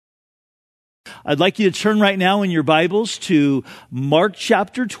I'd like you to turn right now in your Bibles to Mark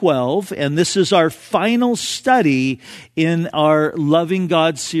chapter 12, and this is our final study in our Loving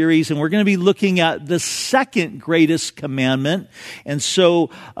God series, and we're going to be looking at the second greatest commandment. And so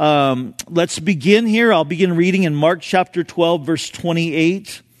let's begin here. I'll begin reading in Mark chapter 12, verse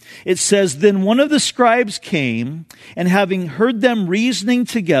 28. It says, "Then one of the scribes came, and having heard them reasoning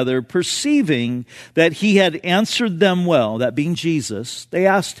together, perceiving that he had answered them well," that being Jesus, they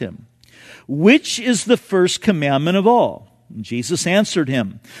asked him, "Which is the first commandment of all?" And Jesus answered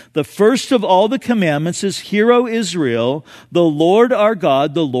him, "The first of all the commandments is, Hear, O Israel, the Lord our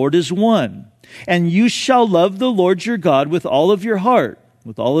God, the Lord is one. And you shall love the Lord your God with all of your heart,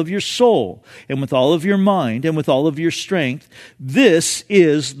 with all of your soul, and with all of your mind, and with all of your strength. This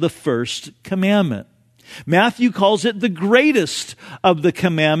is the first commandment." Matthew calls it the greatest of the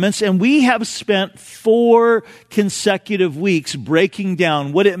commandments, and we have spent 4 consecutive weeks breaking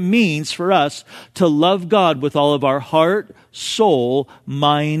down what it means for us to love God with all of our heart, soul,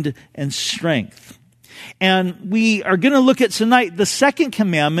 mind, and strength. And we are going to look at tonight the second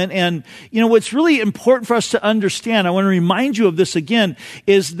commandment, and what's really important for us to understand, I want to remind you of this again,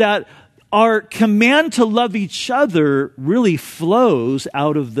 is that our command to love each other really flows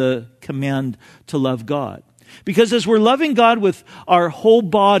out of the command to love God. Because as we're loving God with our whole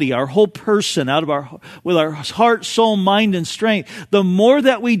body, our whole person, with our heart, soul, mind, and strength, the more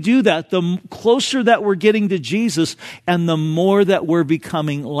that we do that, the closer that we're getting to Jesus, and the more that we're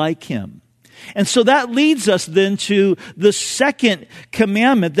becoming like Him. And so that leads us then to the second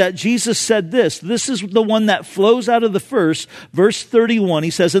commandment that Jesus said this. This is the one that flows out of the first. Verse 31,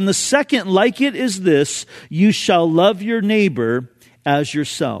 he says, "And the second like it is this, you shall love your neighbor as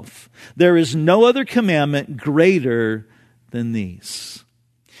yourself. There is no other commandment greater than these."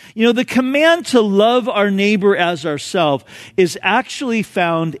 The command to love our neighbor as ourselves is actually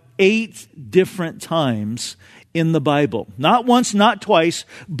found 8 different times in the Bible. Not once, not twice,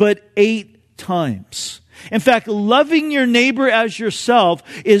 but 8 times. In fact, loving your neighbor as yourself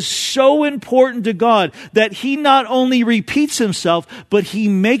is so important to God that He not only repeats Himself, but He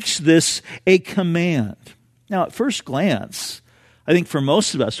makes this a command. Now, at first glance, I think for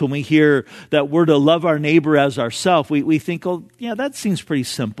most of us, when we hear that we're to love our neighbor as ourselves, we think, oh, yeah, that seems pretty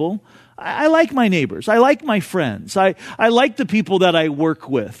simple. I like my neighbors. I like my friends. I like the people that I work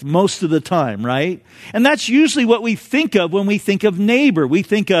with most of the time, right? And that's usually what we think of when we think of neighbor. We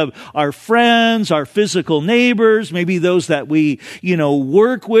think of our friends, our physical neighbors, maybe those that we,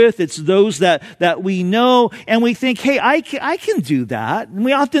 work with. It's those that we know. And we think, hey, I can do that. And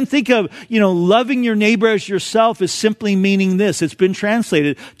we often think of, loving your neighbor as yourself as simply meaning this. It's been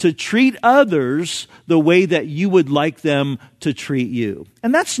translated to treat others the way that you would like them to treat you.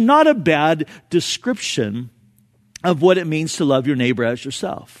 And that's not a bad description of what it means to love your neighbor as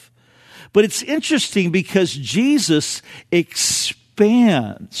yourself. But it's interesting because Jesus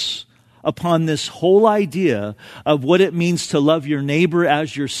expands upon this whole idea of what it means to love your neighbor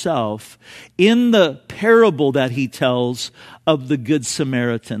as yourself in the parable that He tells of the Good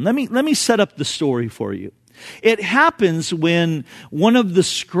Samaritan. Let me set up the story for you. It happens when one of the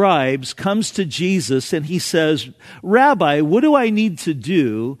scribes comes to Jesus and he says, "Rabbi, what do I need to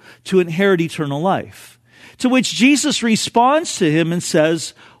do to inherit eternal life?" To which Jesus responds to him and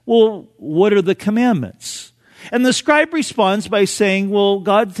says, "Well, what are the commandments?" And the scribe responds by saying, "Well,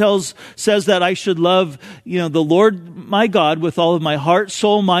 God says that I should love, the Lord my God with all of my heart,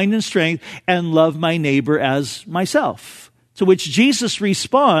 soul, mind, and strength, and love my neighbor as myself." To which Jesus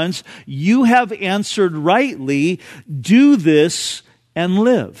responds, "You have answered rightly. Do this and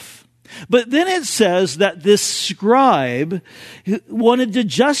live." But then it says that this scribe wanted to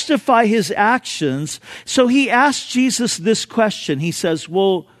justify his actions, so he asked Jesus this question. He says,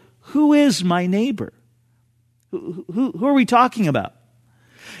 "Well, who is my neighbor? Who are we talking about?"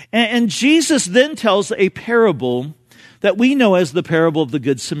 And Jesus then tells a parable that we know as the parable of the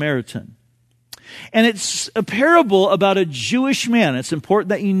Good Samaritan. And it's a parable about a Jewish man. It's important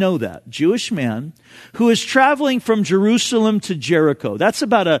that you know that. Jewish man who is traveling from Jerusalem to Jericho. That's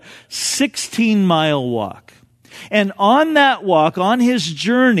about a 16-mile walk. And on that walk, on his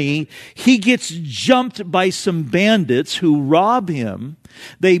journey, he gets jumped by some bandits who rob him.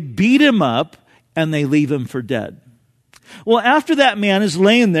 They beat him up and they leave him for dead. Well, after that man is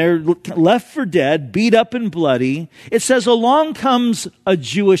laying there, left for dead, beat up and bloody, it says along comes a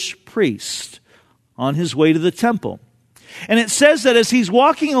Jewish priest on his way to the temple. And it says that as he's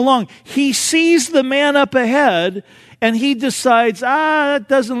walking along, he sees the man up ahead, and he decides, that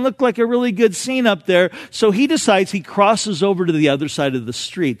doesn't look like a really good scene up there. So he decides he crosses over to the other side of the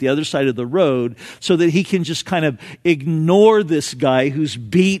street, the other side of the road, so that he can just kind of ignore this guy who's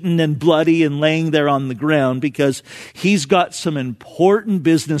beaten and bloody and laying there on the ground, because he's got some important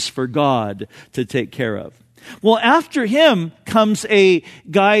business for God to take care of. Well, after him comes a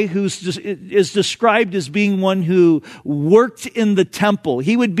guy is described as being one who worked in the temple.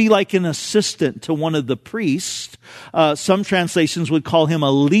 He would be like an assistant to one of the priests. Some translations would call him a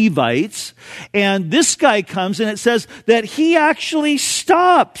Levite. And this guy comes, and it says that he actually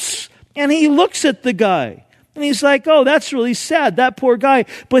stops and he looks at the guy. And he's like, oh, that's really sad, that poor guy.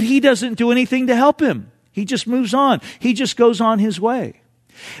 But he doesn't do anything to help him. He just moves on. He just goes on his way.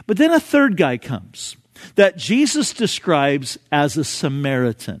 But then a third guy comes that Jesus describes as a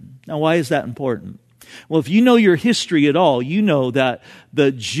Samaritan. Now, why is that important? Well, if you know your history at all, you know that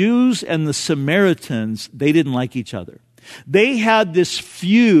the Jews and the Samaritans, they didn't like each other. They had this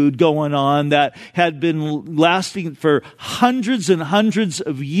feud going on that had been lasting for hundreds and hundreds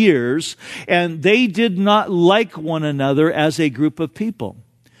of years, and they did not like one another as a group of people.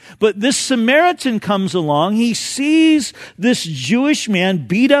 But this Samaritan comes along, he sees this Jewish man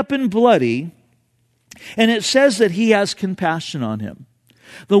beat up and bloody, and it says that he has compassion on him.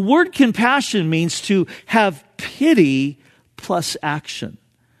 The word compassion means to have pity plus action.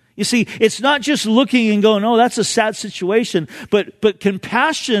 You see, it's not just looking and going, oh, that's a sad situation. But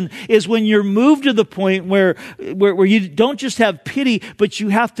compassion is when you're moved to the point where you don't just have pity, but you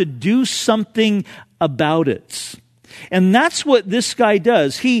have to do something about it. And that's what this guy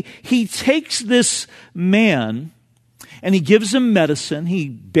does. He takes this man and he gives him medicine. He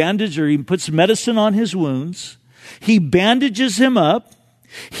puts medicine on his wounds. He bandages him up.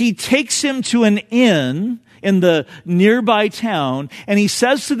 He takes him to an inn in the nearby town, and he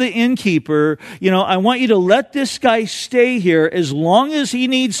says to the innkeeper, I want you to let this guy stay here as long as he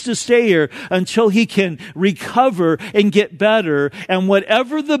needs to stay here until he can recover and get better. And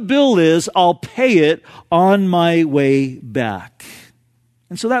whatever the bill is, I'll pay it on my way back.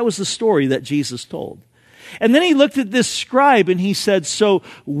 And so that was the story that Jesus told. And then he looked at this scribe and he said, so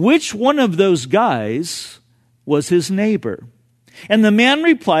which one of those guys was his neighbor? And the man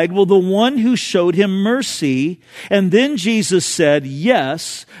replied, well, the one who showed him mercy. And then Jesus said,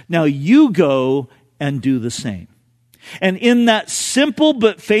 yes, now you go and do the same. And in that simple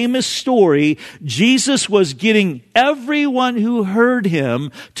but famous story, Jesus was getting everyone who heard him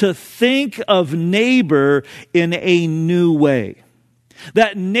to think of neighbor in a new way.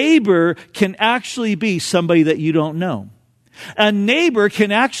 That neighbor can actually be somebody that you don't know. A neighbor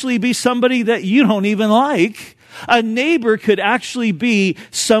can actually be somebody that you don't even like. A neighbor could actually be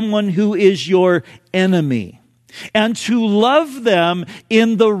someone who is your enemy. And to love them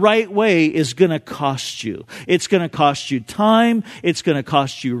in the right way is going to cost you. It's going to cost you time. It's going to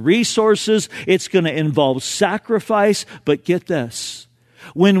cost you resources. It's going to involve sacrifice. But get this.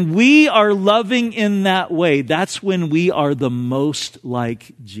 When we are loving in that way, that's when we are the most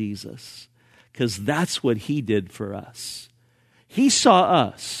like Jesus. Because that's what he did for us. He saw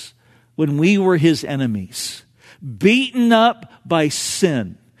us when we were his enemies, beaten up by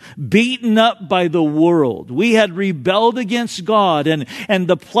sin, beaten up by the world. We had rebelled against God, and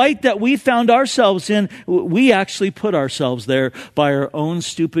the plight that we found ourselves in, we actually put ourselves there by our own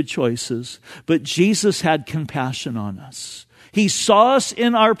stupid choices. But Jesus had compassion on us. He saw us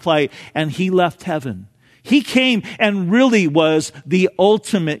in our plight, and he left heaven. He came and really was the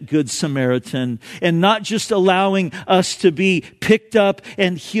ultimate Good Samaritan, and not just allowing us to be picked up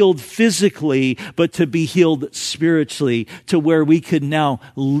and healed physically, but to be healed spiritually, to where we could now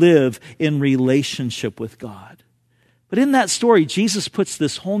live in relationship with God. But in that story, Jesus puts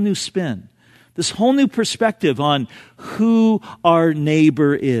this whole new spin, this whole new perspective on who our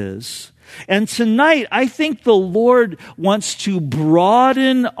neighbor is. And tonight, I think the Lord wants to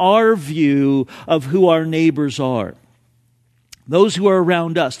broaden our view of who our neighbors are. Those who are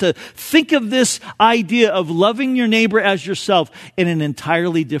around us. To think of this idea of loving your neighbor as yourself in an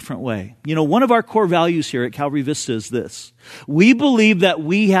entirely different way. One of our core values here at Calvary Vista is this. We believe that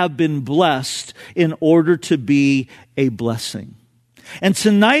we have been blessed in order to be a blessing. And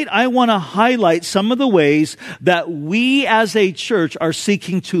tonight, I want to highlight some of the ways that we as a church are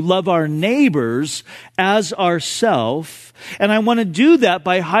seeking to love our neighbors as ourselves And I want to do that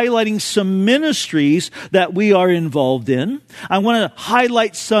by highlighting some ministries that we are involved in. I want to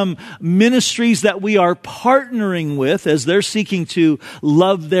highlight some ministries that we are partnering with as they're seeking to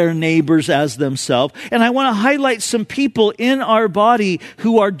love their neighbors as themselves. And I want to highlight some people in our body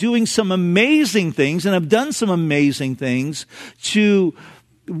who are doing some amazing things and have done some amazing things to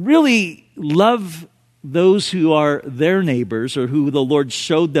really love those who are their neighbors or who the Lord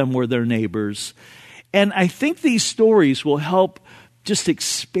showed them were their neighbors. And I think these stories will help just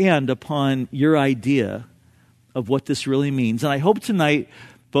expand upon your idea of what this really means. And I hope tonight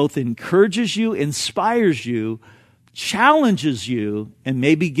both encourages you, inspires you, challenges you, and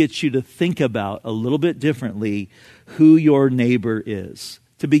maybe gets you to think about a little bit differently who your neighbor is.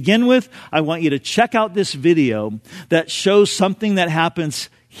 To begin with, I want you to check out this video that shows something that happens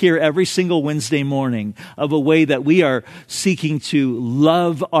here every single Wednesday morning of a way that we are seeking to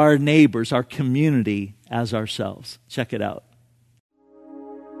love our neighbors, our community, as ourselves. Check it out.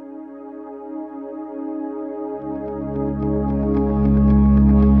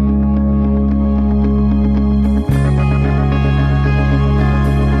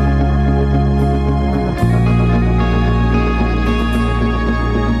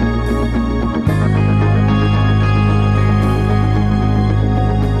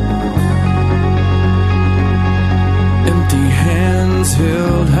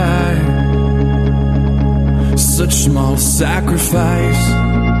 Held high, such small sacrifice.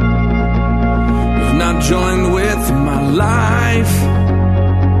 You've not joined with my life.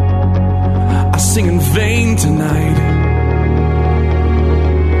 I sing in vain tonight.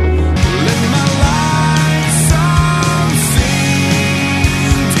 Let my life song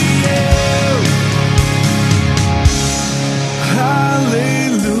sing to you.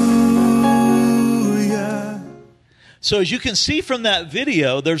 Hallelujah. So as you can see from that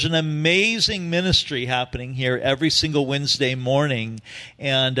video, there's an amazing ministry happening here every single Wednesday morning.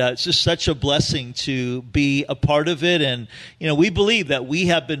 And it's just such a blessing to be a part of it. And, you know, we believe that we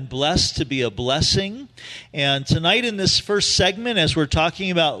have been blessed to be a blessing. And tonight in this first segment, as we're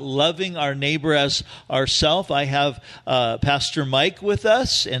talking about loving our neighbor as ourselves, I have Pastor Mike with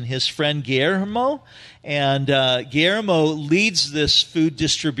us and his friend Guillermo. And Guillermo leads this food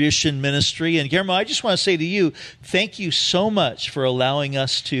distribution ministry. And Guillermo, I just want to say to you, thank you so much for allowing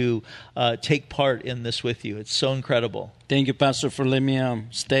us to take part in this with you. It's so incredible. Thank you, Pastor, for letting me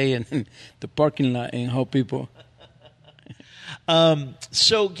stay in the parking lot and help people.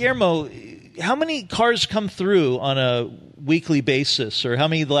 So, Guillermo, how many cars come through on a weekly basis, or how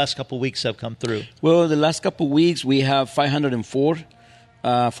many the last couple of weeks have come through? Well, the last couple of weeks, we have 504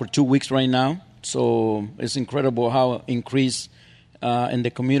 for 2 weeks right now. So it's incredible how increased in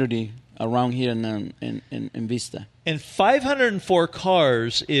the community around here in Vista. And 504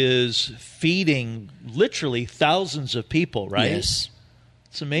 cars is feeding literally thousands of people, right? Yes.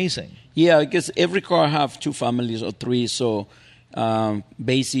 It's amazing. Yeah, I guess every car have 2 families or 3. So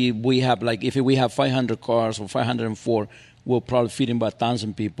basically we have, like, if we have 500 cars or 504, we'll probably feed about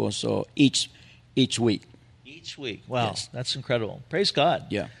 1,000 people. So each week. Each week. Wow, yes. That's incredible. Praise God.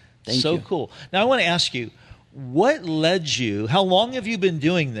 Yeah. Thank you. So cool. Now I want to ask you, what led you, how long have you been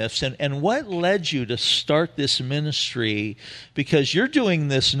doing this, and what led you to start this ministry? Because you're doing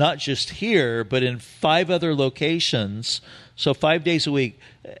this not just here, but in 5 other locations, so 5 days a week.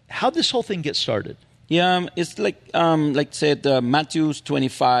 How'd this whole thing get started? Yeah, it's like said, Matthew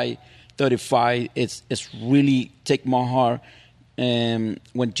 25:35. It's really take my heart.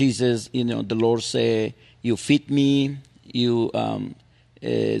 When Jesus, the Lord say, "You feed me, you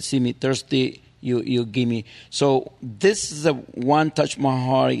see me thirsty, you give me." So this is the one touch my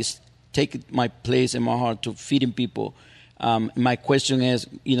heart, is take my place in my heart to feeding people. My question is,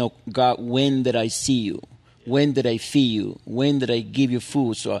 God, when did I see you? When did I feed you? When did I give you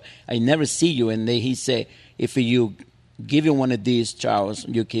food? So I never see you. And then he said, if you give you one of these, Charles,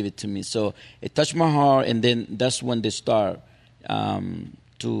 you give it to me. So it touched my heart, and then that's when they start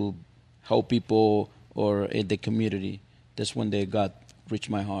to help people or in the community. That's when they got reach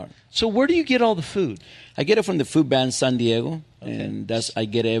my heart. So where do you get all the food? I get it from the food bank San Diego, okay. And I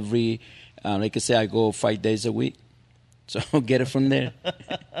get every, like I say, I go 5 days a week, so I'll get it from there.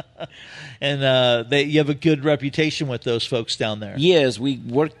 And you have a good reputation with those folks down there. Yes, we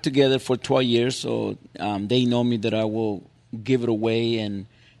worked together for 12 years, so they know me that I will give it away, and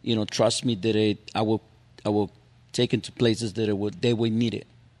trust me that I will take it to places that they will need it.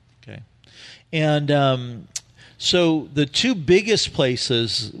 Okay, and. So the 2 biggest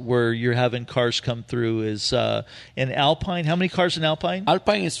places where you're having cars come through is in Alpine. How many cars in Alpine?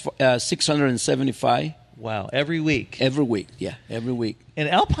 Alpine is 675. Wow, every week? Every week, yeah, every week. And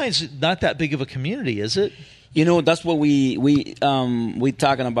Alpine's not that big of a community, is it? That's what we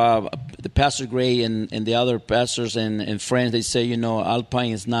talking about. The Pastor Gray and the other pastors and friends. They say,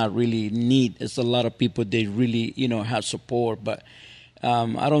 Alpine is not really neat. It's a lot of people. They really, have support, but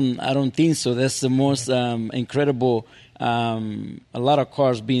I don't think so. That's the most incredible. A lot of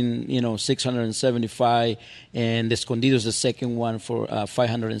cars being, 675, and the Escondido is the second one for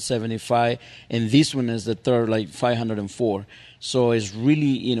 575, and this one is the third, like 504. So it's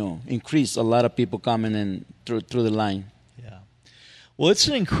really, increased. A lot of people coming in through the line. Yeah. Well, it's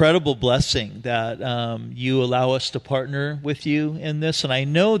an incredible blessing that you allow us to partner with you in this. And I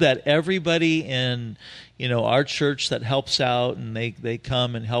know that everybody in, our church that helps out, and they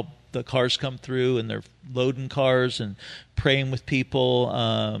come and help the cars come through, and they're loading cars and praying with people.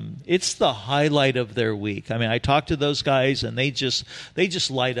 It's the highlight of their week. I mean, I talk to those guys, and they just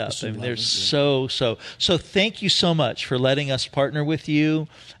light up. I mean, they're so. Thank you so much for letting us partner with you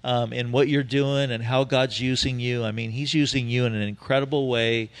in what you're doing and how God's using you. I mean, He's using you in an incredible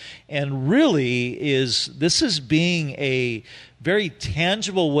way, and really this is being a very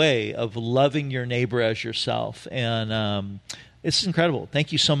tangible way of loving your neighbor as yourself. And it's incredible.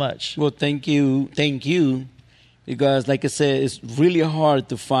 Thank you so much. Well, thank you. Because, like I said, it's really hard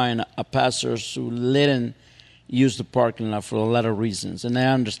to find a pastor who letting use the parking lot for a lot of reasons, and I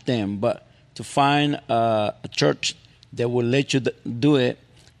understand. But to find a church that will let you do it,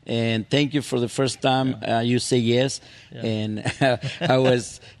 and thank you for the first time you say yes. Yeah. And I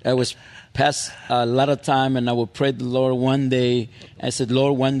was past a lot of time, and I would pray to the Lord one day. I said,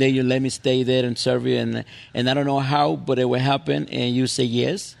 Lord, one day you let me stay there and serve you, and I don't know how, but it will happen, and you say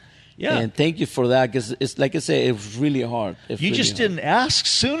yes. Yeah. And thank you for that, because it's like I say, it was really hard. You just didn't ask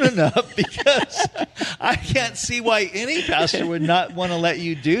soon enough, because I can't see why any pastor would not want to let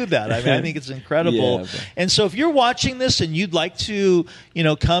you do that. I mean, I think it's incredible. Yeah, and so if you're watching this and you'd like to,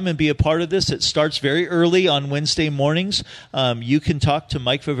 come and be a part of this, it starts very early on Wednesday mornings. You can talk to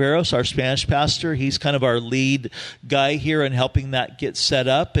Mike Viveros, our Spanish pastor. He's kind of our lead guy here in helping that get set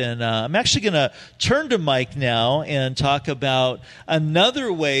up. And I'm actually going to turn to Mike now and talk about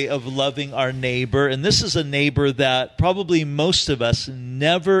another way of loving our neighbor. And this is a neighbor that probably most of us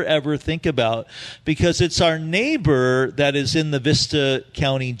never ever think about, because it's our neighbor that is in the Vista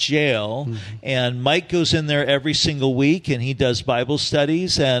County Jail. Mm-hmm. And Mike goes in there every single week, and he does Bible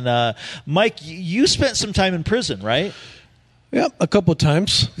studies. And Mike, you spent some time in prison, right? Yeah, a couple of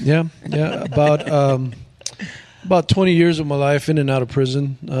times. Yeah. About 20 years of my life in and out of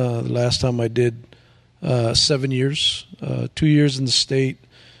prison. The last time I did 7 years, 2 years in the state,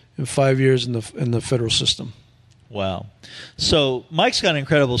 and 5 years in the federal system. Wow. So Mike's got an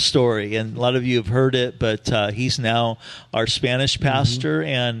incredible story, and a lot of you have heard it, but he's now our Spanish pastor. Mm-hmm.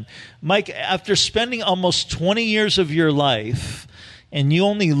 And Mike, after spending almost 20 years of your life, and you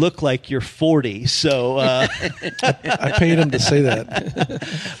only look like you're 40, so... I paid him to say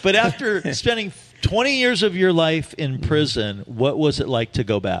that. But after spending 20 years of your life in prison, what was it like to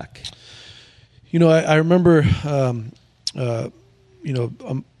go back? I remember...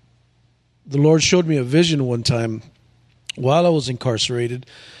 the Lord showed me a vision one time while I was incarcerated,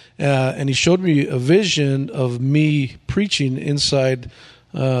 and He showed me a vision of me preaching inside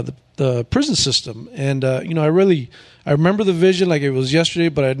the prison system. And I remember the vision like it was yesterday,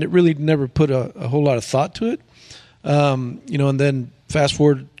 but I really never put a whole lot of thought to it. And then fast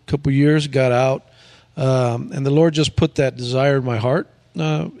forward a couple years, got out, and the Lord just put that desire in my heart.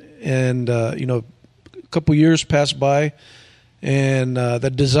 A couple years passed by, and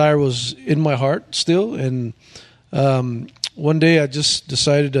that desire was in my heart still. And one day I just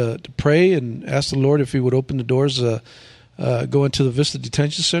decided to pray and ask the Lord if He would open the doors to go into the Vista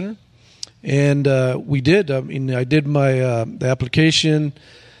Detention Center. And we did. I mean, I did my the application.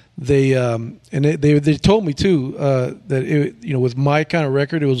 They told me too that with my kind of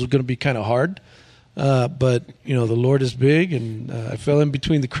record, it was going to be kind of hard. But the Lord is big, and I fell in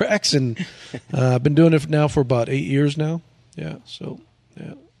between the cracks, and I've been doing it now for about 8 years now. Yeah. So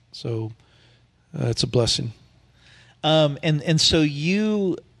it's a blessing. And so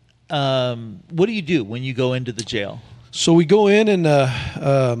you, what do you do when you go into the jail? So we go in, and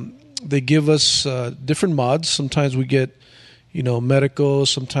they give us different mods. Sometimes we get, medical.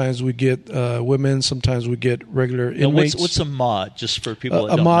 Sometimes we get women. Sometimes we get regular inmates. What's a mod? Just for people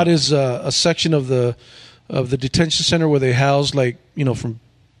that don't know. A mod is a section of the detention center where they house from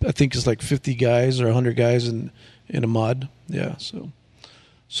I think it's like 50 guys or 100 guys in a mod. Yeah.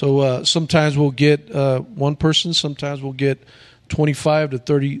 So sometimes we'll get one person. Sometimes we'll get 25 to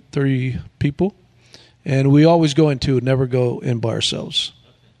 30 people, and we always go in two. Never go in by ourselves.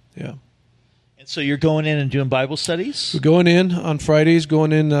 Yeah. And so you're going in and doing Bible studies? We're going in on Fridays,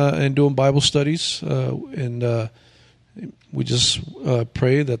 going in and doing Bible studies, and we just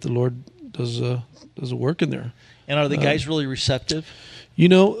pray that the Lord does a work in there. And are the guys really receptive? You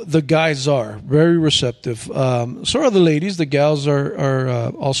know, the guys are very receptive. So are the ladies. The gals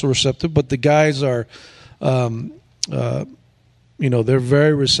are also receptive, but the guys are, they're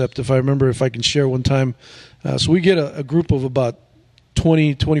very receptive. I remember, if I can share one time, so we get a group of about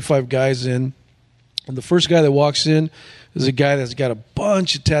 20, 25 guys in. And the first guy that walks in is a guy that's got a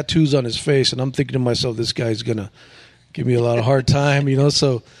bunch of tattoos on his face. And I'm thinking to myself, this guy's going to give me a lot of hard time,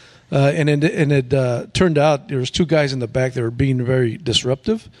 So, and it turned out there was two guys in the back that were being very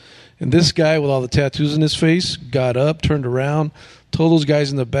disruptive. And this guy with all the tattoos in his face got up, turned around, told those guys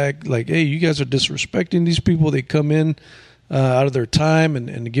in the back, like, hey, you guys are disrespecting these people. They come in out of their time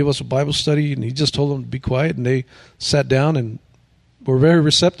and give us a Bible study. And he just told them to be quiet. And they sat down and were very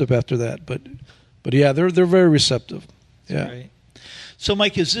receptive after that. But yeah, they're very receptive. Yeah. Right. So,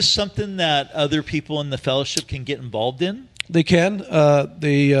 Mike, is this something that other people in the fellowship can get involved in? They can.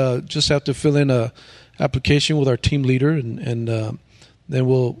 They just have to fill in a application with our team leader, and then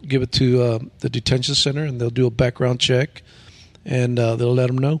we'll give it to the detention center, and they'll do a background check, and they'll let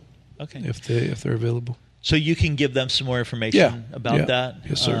them know if they're available. So you can give them some more information about that?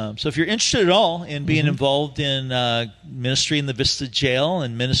 Yes, sir. So if you're interested at all in being involved in ministry in the Vista Jail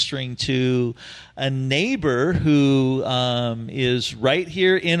and ministering to a neighbor who is right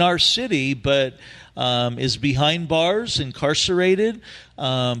here in our city but is behind bars, incarcerated,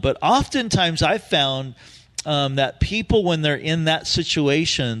 but oftentimes I've found that people, when they're in that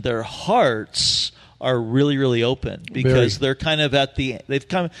situation, their hearts are really, really open because they're kind of they've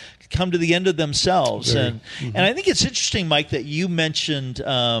come to the end of themselves. And I think it's interesting, Mike, that you mentioned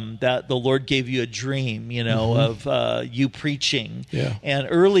that the Lord gave you a dream, of you preaching. Yeah. And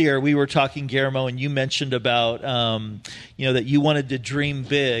earlier we were talking, Guillermo, and you mentioned about, that you wanted to dream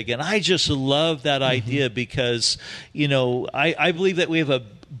big. And I just love that idea because, I believe that we have a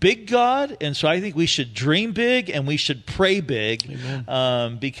big God, and so I think we should dream big and we should pray big,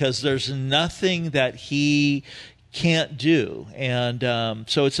 because there's nothing that He can't do. And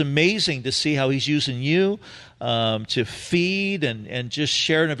so it's amazing to see how He's using you to feed and just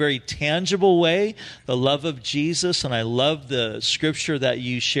share in a very tangible way the love of Jesus. And I love the scripture that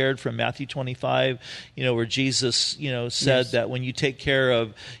you shared from Matthew 25, where Jesus, said that when you take care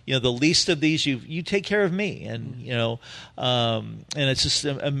of, the least of these, you take care of me. And, and it's just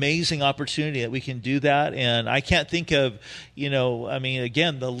an amazing opportunity that we can do that. And I can't think of,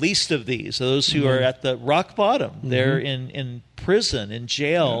 again, the least of these, those who are at the rock bottom, they're in prison, in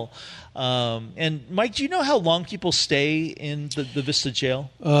jail. And Mike, do you know how long people stay in the Vista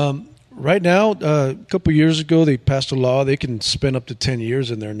Jail? Right now, a couple of years ago, they passed a law. They can spend up to 10 years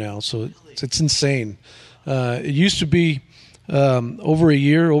in there now. So it's insane. It used to be over a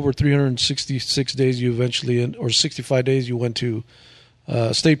year, over 366 days you eventually, or 65 days you went to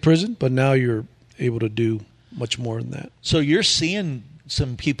state prison. But now you're able to do much more than that. So you're seeing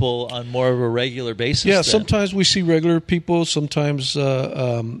some people on more of a regular basis? Yeah, then? Sometimes we see regular people. Sometimes,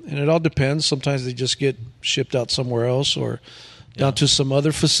 and it all depends. Sometimes they just get shipped out somewhere else or down to some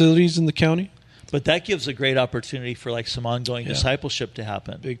other facilities in the county. But that gives a great opportunity for like some ongoing discipleship to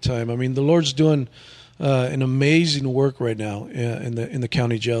happen. Big time. I mean, the Lord's doing an amazing work right now in the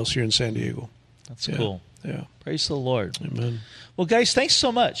county jails here in San Diego. That's cool. Yeah. Praise the Lord. Amen. Well, guys, thanks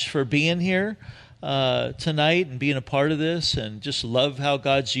so much for being here tonight and being a part of this, and just love how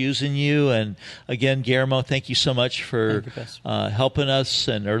God's using you. And again, Guillermo, thank you so much for helping us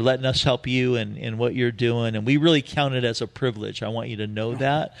or letting us help you in what you're doing. And we really count it as a privilege. I want you to know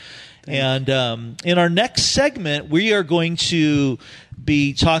that. And in our next segment, we are going to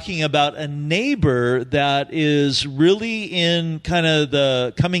be talking about a neighbor that is really in kind of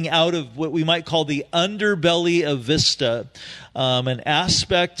the coming out of what we might call the underbelly of Vista, an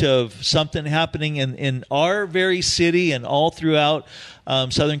aspect of something happening in our very city and all throughout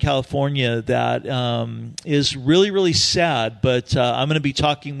Southern California that is really, really sad. But I'm going to be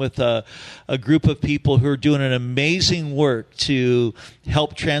talking with a group of people who are doing an amazing work to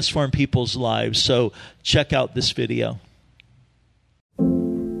help transform people's lives. So check out this video.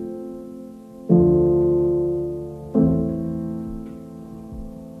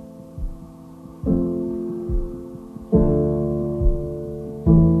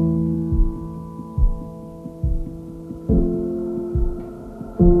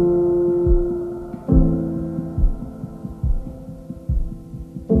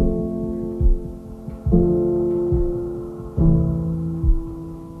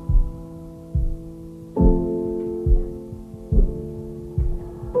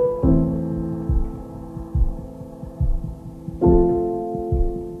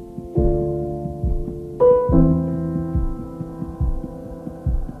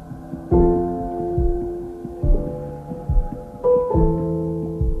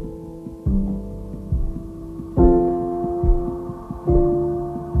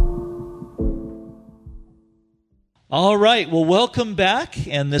 All right. Well, welcome back.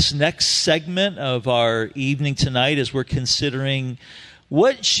 And this next segment of our evening tonight is we're considering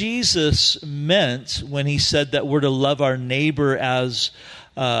what Jesus meant when he said that we're to love our neighbor as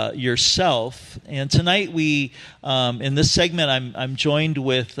yourself. And tonight we, in this segment, I'm joined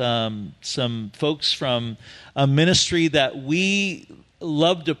with some folks from a ministry that we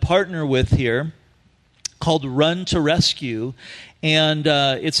love to partner with here called Run to Rescue. And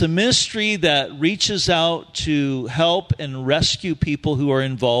it's a ministry that reaches out to help and rescue people who are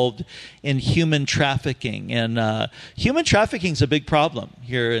involved in human trafficking. And human trafficking is a big problem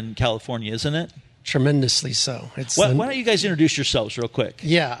here in California, isn't it? Tremendously so. Why don't you guys introduce yourselves real quick?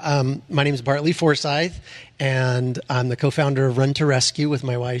 Yeah, my name is Bartley Forsyth, and I'm the co-founder of Run to Rescue with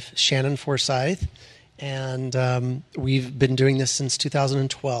my wife, Shannon Forsyth. And we've been doing this since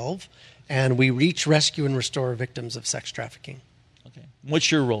 2012, and we reach, rescue, and restore victims of sex trafficking. Okay.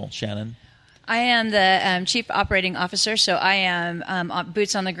 What's your role, Shannon? I am the Chief Operating Officer, so I am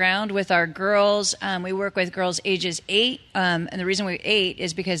boots on the ground with our girls. We work with girls ages 8, and the reason we're 8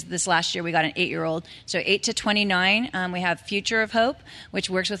 is because this last year we got an 8-year-old. So 8 to 29, we have Future of Hope, which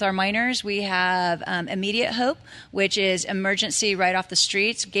works with our minors. We have Immediate Hope, which is emergency right off the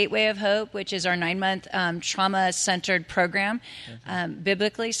streets. Gateway of Hope, which is our 9-month trauma-centered program,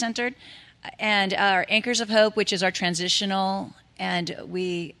 biblically centered. And our Anchors of Hope, which is our transitional, and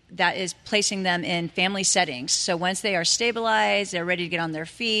that is placing them in family settings. So once they are stabilized, they're ready to get on their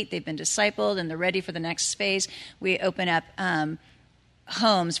feet, they've been discipled, and they're ready for the next phase, we open up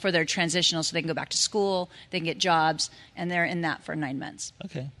homes for their transitional so they can go back to school, they can get jobs, and they're in that for 9 months.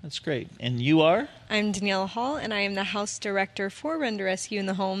 Okay, that's great. And you are? I'm Daniela Hall, and I am the house director for Run to Rescue in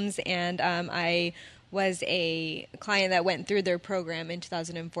the homes, and I was a client that went through their program in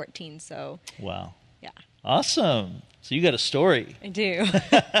 2014. So, wow. Yeah. Awesome. So you got a story. I do.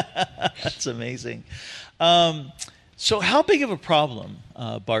 That's amazing. So how big of a problem,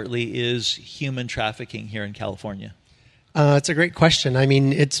 Bartley, is human trafficking here in California? It's a great question. I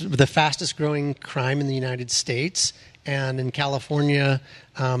mean, it's the fastest growing crime in the United States. And in California,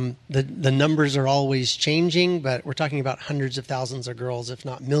 the numbers are always changing, but we're talking about hundreds of thousands of girls, if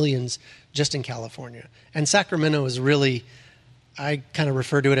not millions, just in California. And Sacramento is really, I kind of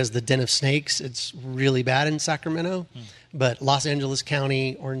refer to it as the den of snakes. It's really bad in Sacramento, but Los Angeles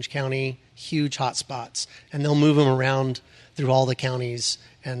County, Orange County, huge hot spots. And they'll move them around through all the counties.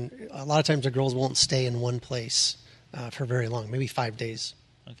 And a lot of times the girls won't stay in one place for very long, maybe 5 days.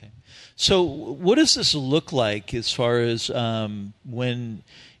 Okay. So what does this look like as far as when,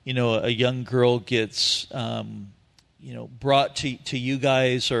 a young girl gets, brought to you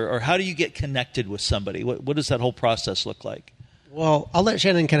guys, or how do you get connected with somebody? What does that whole process look like? Well, I'll let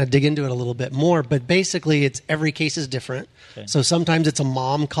Shannon kind of dig into it a little bit more, but basically every case is different. Okay. So sometimes it's a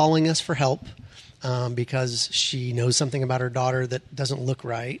mom calling us for help because she knows something about her daughter that doesn't look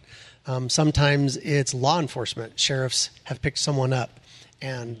right. Sometimes it's law enforcement. Sheriffs have picked someone up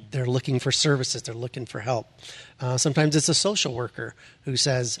and they're looking for services. They're looking for help. Sometimes it's a social worker who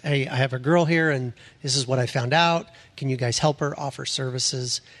says, hey, I have a girl here and this is what I found out. Can you guys help her, offer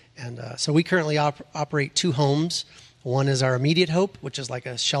services? And so we currently operate 2 homes. One is our Immediate Hope, which is like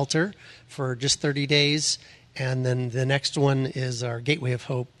a shelter for just 30 days. And then the next one is our Gateway of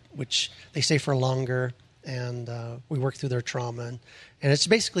Hope, which they stay for longer, and we work through their trauma. And it's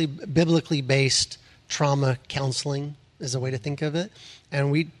basically biblically based trauma counseling is a way to think of it.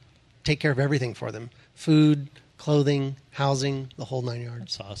 And we take care of everything for them: food, clothing, housing, the whole 9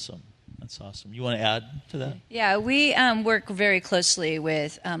 yards. That's awesome. That's awesome. You want to add to that? Yeah, we work very closely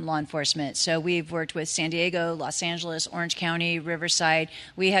with law enforcement. So we've worked with San Diego, Los Angeles, Orange County, Riverside.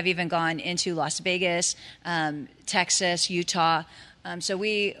 We have even gone into Las Vegas, Texas, Utah. So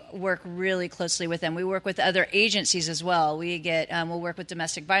we work really closely with them. We work with other agencies as well. We'll work with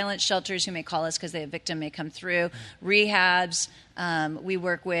domestic violence shelters who may call us because a victim may come through, rehabs.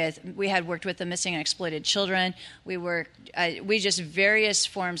 We had worked with the missing and exploited children. We just various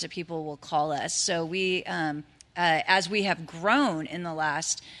forms of people will call us. So we, as we have grown in the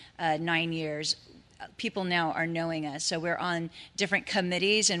last 9 years, people now are knowing us. So we're on different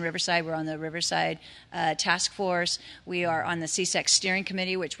committees in Riverside. We're on the Riverside Task Force. We are on the CSEC Steering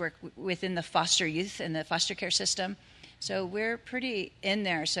Committee, which work within the foster youth and the foster care system. So we're pretty in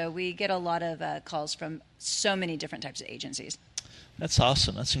there. So we get a lot of calls from so many different types of agencies. That's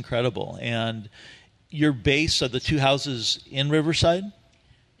awesome. That's incredible. And your base are the 2 houses in Riverside?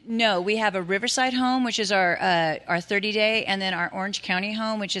 No, we have a Riverside home, which is our 30-day, and then our Orange County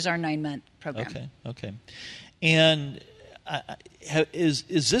home, which is our 9-month program. Okay. And is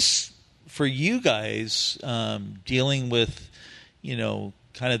this for you guys dealing with,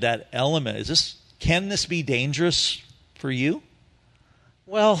 kind of that element? Is this Can this be dangerous for you?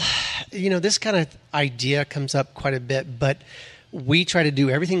 Well, this kind of idea comes up quite a bit, but we try to do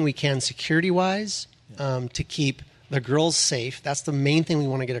everything we can security-wise to keep the girls safe. That's the main thing we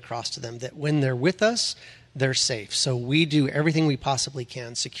want to get across to them, that when they're with us, they're safe. So we do everything we possibly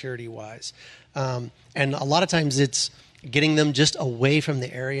can security-wise. And a lot of times it's getting them just away from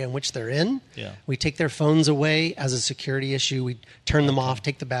the area in which they're in. Yeah. We take their phones away as a security issue. We turn them off,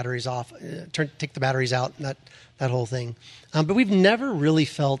 take the batteries off, take the batteries out, and that whole thing. But we've never really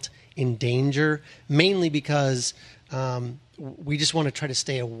felt in danger, mainly because we just want to try to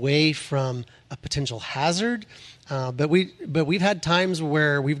stay away from a potential hazard. But we've had times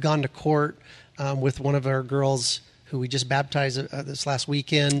where we've gone to court with one of our girls who we just baptized this last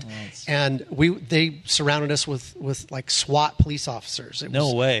weekend, and they surrounded us with like SWAT police officers. It No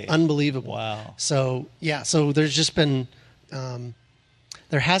was way. Unbelievable. Wow. So there's just been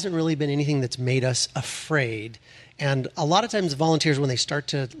there hasn't really been anything that's made us afraid. And a lot of times volunteers, when they start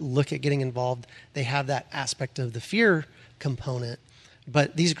to look at getting involved, they have that aspect of the fear component.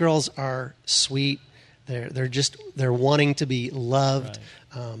 But these girls are sweet. They're wanting to be loved.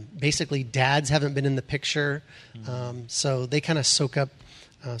 Right. Basically, dads haven't been in the picture, so they kind of soak up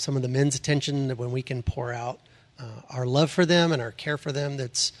some of the men's attention when we can pour out our love for them and our care for them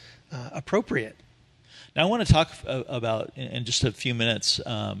that's appropriate. Now, I want to talk about, in just a few minutes,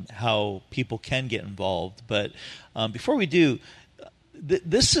 how people can get involved. But before we do,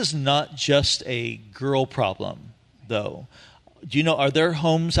 this is not just a girl problem, though. Do you know, are there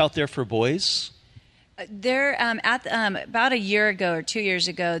homes out there for boys? There, about a year ago or 2 years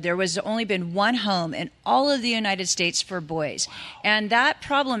ago, there was only been one home in all of the United States for boys. And that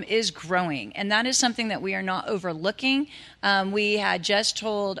problem is growing. And that is something that we are not overlooking. We had just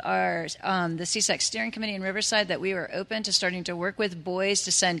told the CSEC steering committee in Riverside that we were open to starting to work with boys,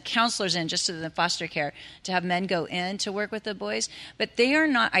 to send counselors in just to the foster care, to have men go in to work with the boys. But they are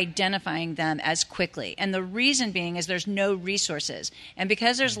not identifying them as quickly. And the reason being is there's no resources. And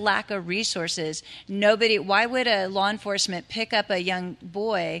because there's lack of resources, why would a law enforcement pick up a young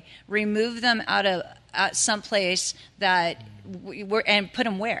boy, remove them out of someplace and put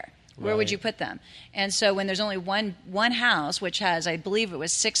them where? Where would you put them? And so when there's only one house, which has, I believe it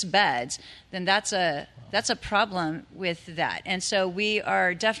was 6 beds, then that's a problem with that. And so we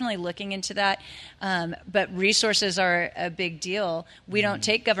are definitely looking into that. But resources are a big deal. We don't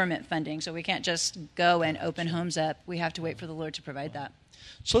take government funding, so we can't just go and open homes up. We have to wait for the Lord to provide that.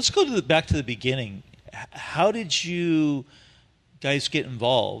 So let's go back to the beginning. How did you guys get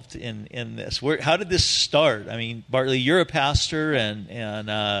involved in this? How did this start? I mean, Bartley, you're a pastor, and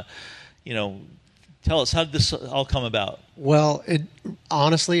tell us, how did this all come about? Well,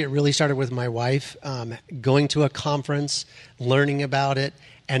 honestly, it really started with my wife going to a conference, learning about it,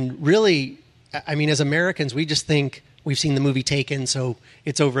 and really, I mean, as Americans, we just think we've seen the movie Taken, so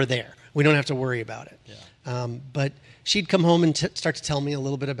it's over there. We don't have to worry about it. Yeah. But she'd come home and start to tell me a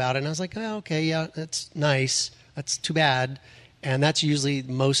little bit about it, and I was like, oh, okay, yeah, that's nice. That's too bad. And that's usually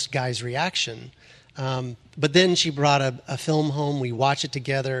most guys' reaction. But then she brought a film home. We watched it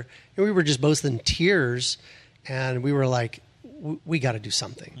together, and we were just both in tears, and we were like, we got to do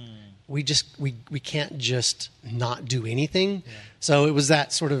something. We can't just not do anything. Yeah. So it was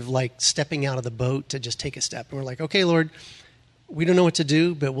that sort of like stepping out of the boat to just take a step. And we're like, okay, Lord, we don't know what to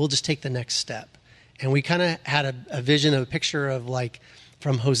do, but we'll just take the next step. And we kind of had a vision, a picture of like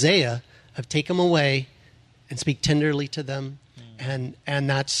from Hosea of take them away and speak tenderly to them. And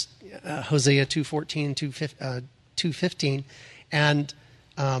that's Hosea 2:14, 2:15. And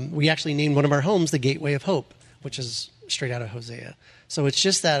we actually named one of our homes the Gateway of Hope, which is straight out of Hosea. So it's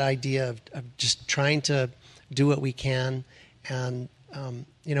just that idea of just trying to do what we can. And,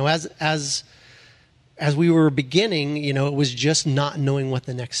 as we were beginning, it was just not knowing what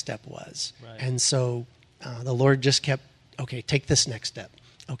the next step was. Right. And so the Lord just kept, okay, take this next step.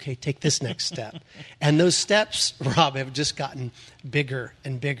 Okay, take this next step. And those steps, Rob, have just gotten bigger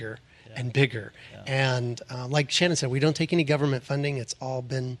and bigger and bigger. Yeah. And like Shannon said, we don't take any government funding. It's all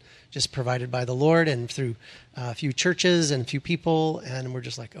been just provided by the Lord and through a few churches and a few people. And we're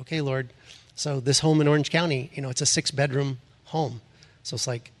just like, okay, Lord. So this home in Orange County, it's a 6-bedroom home. So it's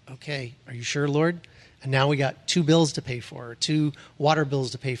like, okay, are you sure, Lord? And now we got 2 bills to pay for, 2 water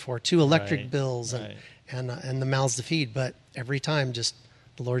bills to pay for, 2 electric bills, and the mouths to feed. But every time, just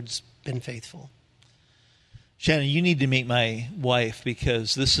the Lord's been faithful. Shannon, you need to meet my wife,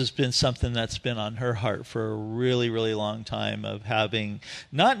 because this has been something that's been on her heart for a really, really long time, of having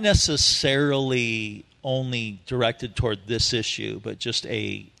not necessarily only directed toward this issue, but just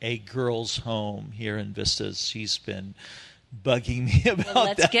a girls' home here in Vistas. She's been bugging me about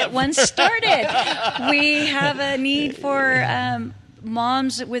Let's that. get one started. We have a need for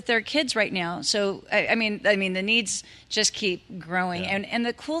moms with their kids right now. So I mean, the needs just keep growing. Yeah. And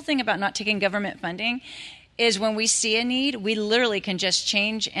the cool thing about not taking government funding is when we see a need, we literally can just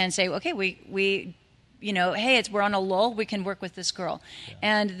change and say, okay, we hey, we're on a lull. We can work with this girl. Yeah.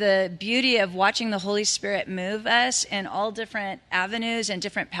 And the beauty of watching the Holy Spirit move us in all different avenues and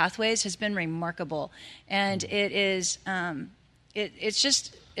different pathways has been remarkable. And it is,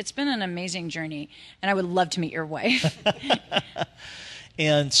 it's been an amazing journey. And I would love to meet your wife.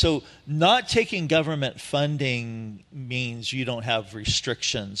 And so not taking government funding means you don't have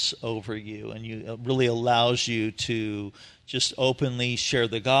restrictions over you, and it really allows you to just openly share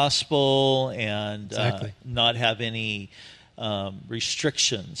the gospel and not have any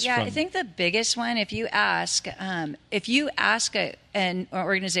restrictions. Yeah, I think the biggest one, if you ask an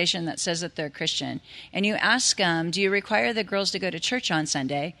organization that says that they're Christian, and you ask them, do you require the girls to go to church on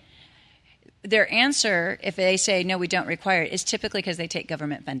Sunday? Their answer, if they say, no, we don't require it, is typically because they take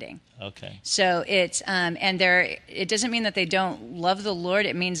government funding. Okay. So it's, it doesn't mean that they don't love the Lord.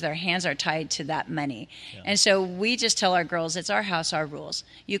 It means their hands are tied to that money. Yeah. And so we just tell our girls, it's our house, our rules.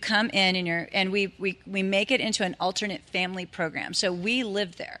 You come in and we make it into an alternate family program. So we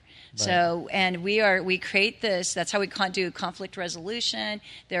live there. Right. So, and we create this, that's how we do conflict resolution.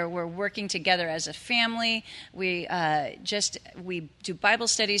 We're working together as a family. We do Bible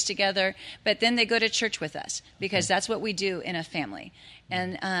studies together, but then they go to church with us because that's what we do in a family.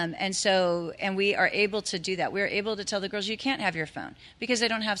 And we are able to do that. We're able to tell the girls, you can't have your phone because they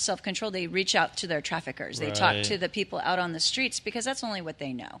don't have self-control. They reach out to their traffickers. They talk to the people out on the streets because that's only what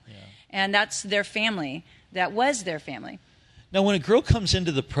they know. Yeah. And that's their family. That was their family. Now, when a girl comes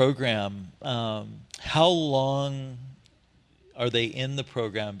into the program, how long are they in the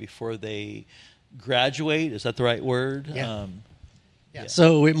program before they graduate? Is that the right word? Yeah. Yeah.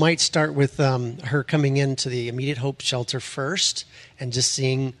 So it might start with her coming into the Immediate Hope Shelter first and just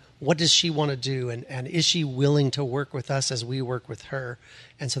seeing what does she want to do and is she willing to work with us as we work with her.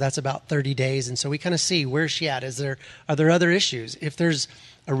 And so that's about 30 days. And so we kind of see where's she at. Are there other issues? If there's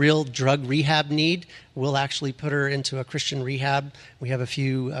a real drug rehab need, we'll actually put her into a Christian rehab. We have a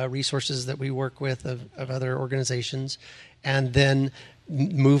few resources that we work with of other organizations. And then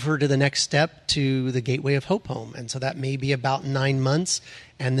move her to the next step to the Gateway of Hope home. And so that may be about 9 months.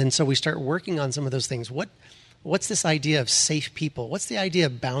 And then so we start working on some of those things. What's this idea of safe people? What's the idea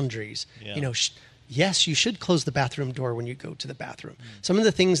of boundaries? Yeah. Yes, you should close the bathroom door when you go to the bathroom. Some of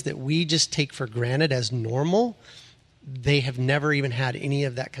the things that we just take for granted as normal, they have never even had any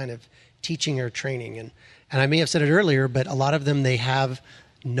of that kind of teaching or training. And I may have said it earlier, but a lot of them, they have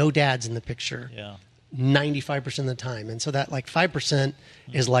no dads in the picture. Yeah. 95% of the time. And so that like 5%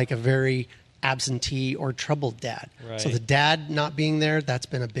 is like a very absentee or troubled dad. Right. So the dad not being there, that's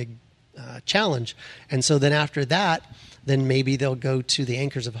been a big challenge. And so then after that, then maybe they'll go to the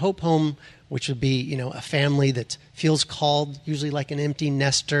Anchors of Hope home, which would be, a family that feels called, usually like an empty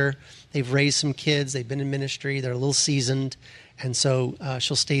nester. They've raised some kids. They've been in ministry. They're a little seasoned. And so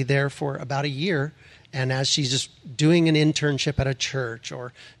she'll stay there for about a year. And as she's just doing an internship at a church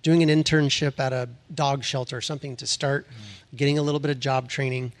or doing an internship at a dog shelter or something to start getting a little bit of job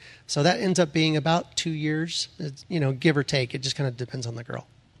training. So that ends up being about 2 years, give or take. It just kind of depends on the girl.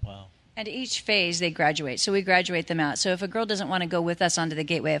 Wow. And each phase, they graduate. So we graduate them out. So if a girl doesn't want to go with us onto the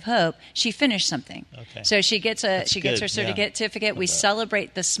Gateway of Hope, she finished something. Okay. So she gets her certificate. Yeah. We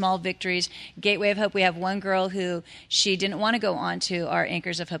celebrate the small victories. Gateway of Hope, we have one girl who she didn't want to go on to our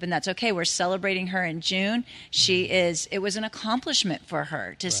Anchors of Hope, and that's okay. We're celebrating her in June. It was an accomplishment for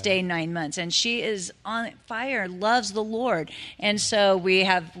her to stay 9 months, and she is on fire, loves the Lord. And so we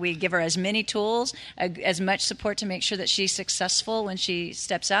give her as many tools, as much support to make sure that she's successful when she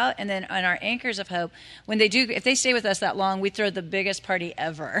steps out, and then on our Anchors of Hope, if they stay with us that long, we throw the biggest party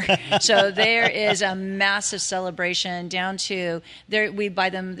ever. So there is a massive celebration down to we buy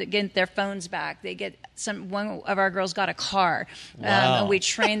them get their phones back. They get one of our girls got a car. Wow. And we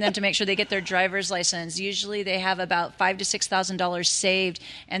train them to make sure they get their driver's license. Usually they have about $5,000 to $6,000 saved,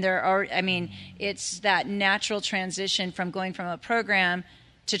 and it's that natural transition from going from a program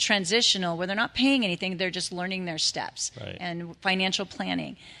to transitional where they're not paying anything, they're just learning their steps and financial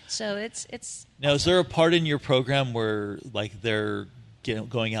planning. So it's now, is there a part in your program where like they're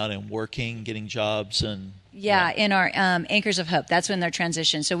going out and working, getting jobs and in our Anchors of Hope, that's when they're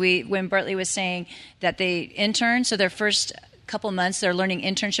transitioned. So when Bartley was saying that they intern, so their first couple months they're learning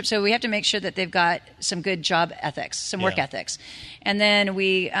internship, so we have to make sure that they've got some good job ethics, some work ethics. And then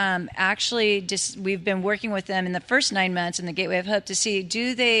we we've been working with them in the first 9 months in the Gateway of Hope to see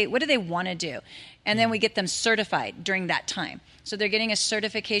what do they want to do. and then we get them certified during that time. So they're getting a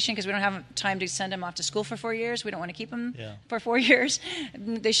certification because we don't have time to send them off to school for 4 years. We don't want to keep them for 4 years.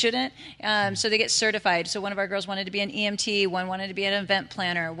 They shouldn't. So they get certified. So one of our girls wanted to be an EMT. One wanted to be an event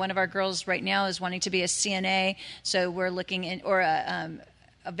planner. One of our girls right now is wanting to be a CNA. So we're looking in, or a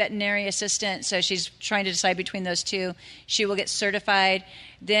veterinary assistant. So she's trying to decide between those two. She will get certified.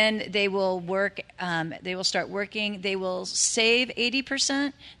 Then they will work. They will start working. They will save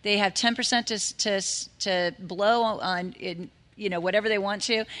 80%. They have 10% to blow on whatever they want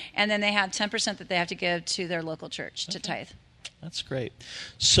to, and then they have 10% that they have to give to their local church to tithe. That's great.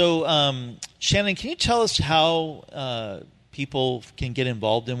 So, Shannon, can you tell us how people can get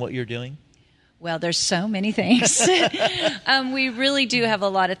involved in what you're doing? Well, there's so many things. We really do have a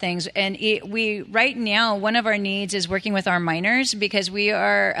lot of things. And we right now, one of our needs is working with our minors because we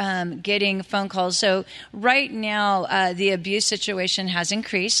are getting phone calls. So right now, the abuse situation has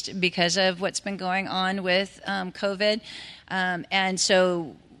increased because of what's been going on with COVID. And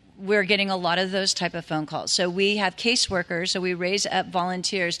so we're getting a lot of those type of phone calls. So we have caseworkers. So we raise up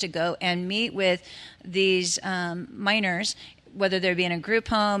volunteers to go and meet with these minors, whether they're in a group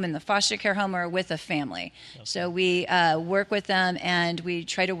home, in the foster care home, or with a family. Okay. So we work with them and we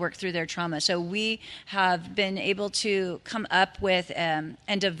try to work through their trauma. So we have been able to come up with and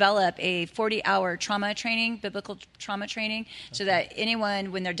develop a 40-hour trauma training, biblical trauma training, so that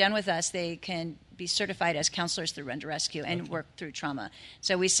anyone, when they're done with us, they can be certified as counselors through Run to Rescue and work through trauma.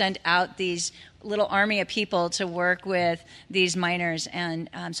 So we send out these little army of people to work with these minors. And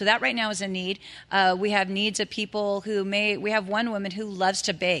so that right now is a need. We have needs of people we have one woman who loves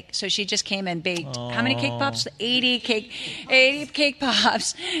to bake. So she just came and baked. How many cake pops? 80 cake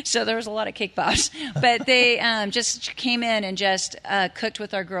pops. So there was a lot of cake pops. But they just came in and just cooked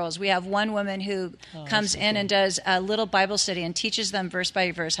with our girls. We have one woman who comes in and does a little Bible study and teaches them verse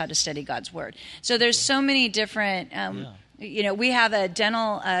by verse how to study God's Word. So there's so many different... we have a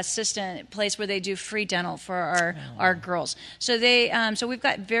dental assistant place where they do free dental for our girls. So so we've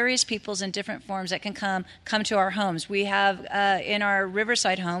got various peoples in different forms that can come to our homes. We have in our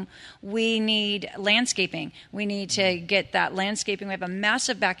Riverside home, we need landscaping. We need to get that landscaping. We have a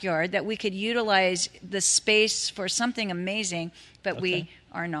massive backyard that we could utilize the space for something amazing, but we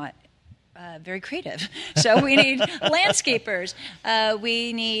are not very creative. So we need landscapers.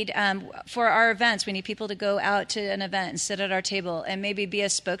 We need, for our events, we need people to go out to an event and sit at our table and maybe be a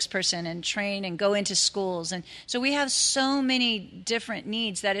spokesperson and train and go into schools. And so we have so many different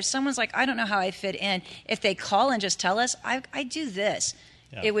needs that if someone's like, I don't know how I fit in, if they call and just tell us, I do this.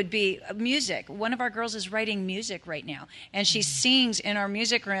 Yeah. It would be music. One of our girls is writing music right now, and she sings in our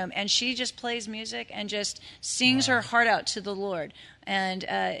music room, and she just plays music and just sings her heart out to the Lord. And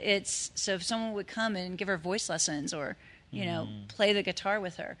so if someone would come and give her voice lessons or, play the guitar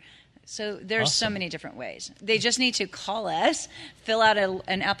with her. So there's so many different ways. They just need to call us, fill out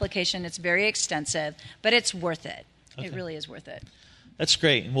an application. It's very extensive, but it's worth it. Okay. It really is worth it. That's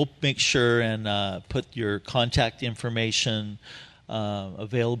great. And we'll make sure and put your contact information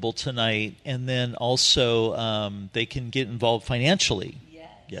available tonight, and then also they can get involved financially.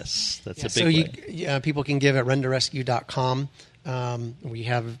 Yes, that's a big way. People can give at runtorescue.com. We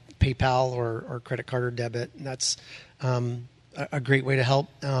have PayPal or credit card or debit, and that's a great way to help.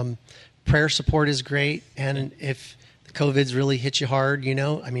 Prayer support is great, and if the COVID's really hit you hard,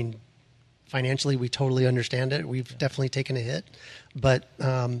 financially we totally understand it. We've definitely taken a hit, but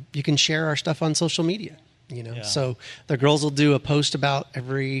you can share our stuff on social media. So the girls will do a post about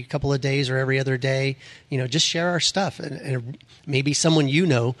every couple of days or every other day, just share our stuff. And maybe someone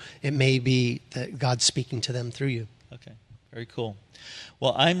it may be that God's speaking to them through you. Okay, very cool.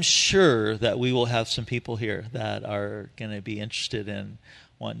 Well, I'm sure that we will have some people here that are going to be interested in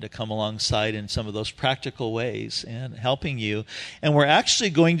wanting to come alongside in some of those practical ways and helping you. And we're actually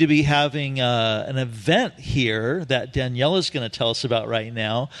going to be having an event here that Daniela is going to tell us about right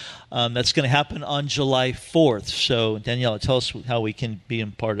now. That's going to happen on July 4th. So, Daniela, tell us how we can be a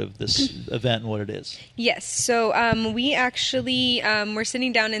part of this event and what it is. Yes. So we actually, we're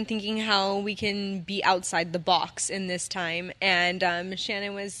sitting down and thinking how we can be outside the box in this time. And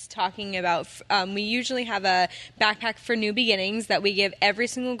Shannon was talking about, we usually have a backpack for new beginnings that we give every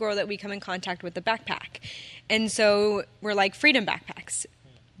single girl that we come in contact with a backpack. And so we're like freedom backpacks.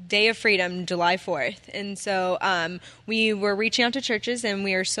 Day of Freedom, July 4th. And so we were reaching out to churches, and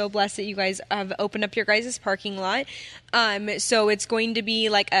we are so blessed that you guys have opened up your guys' parking lot. So it's going to be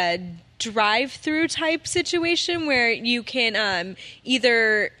like a drive-through type situation where you can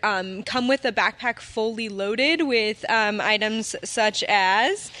either come with a backpack fully loaded with items such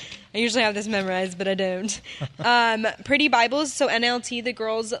as I usually have this memorized, but I don't. Pretty Bibles. So NLT, the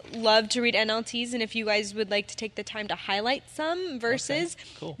girls love to read NLTs, and if you guys would like to take the time to highlight some verses,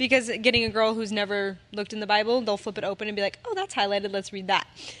 cool. because getting a girl who's never looked in the Bible, they'll flip it open and be like, oh, that's highlighted, let's read that.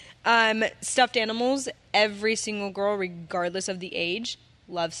 Stuffed animals. Every single girl, regardless of the age,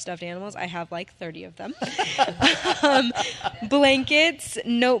 loves stuffed animals. I have like 30 of them. Blankets,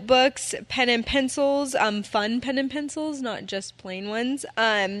 notebooks, pen and pencils, fun pen and pencils, not just plain ones.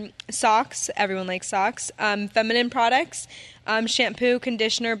 Socks, everyone likes socks. Feminine products, shampoo,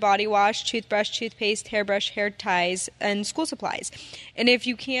 conditioner, body wash, toothbrush, toothpaste, hairbrush, hair ties, and school supplies. And if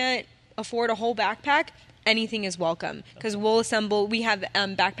you can't afford a whole backpack, anything is welcome, because we'll assemble. We have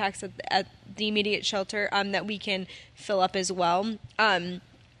backpacks at the immediate shelter that we can fill up as well.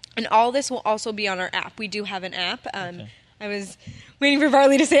 And all this will also be on our app. We do have an app. I was waiting for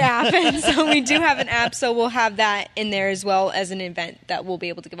Barley to say app, and so we do have an app, so we'll have that in there as well as an event that we'll be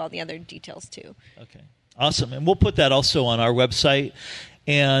able to give all the other details to. Okay, awesome. And we'll put that also on our website.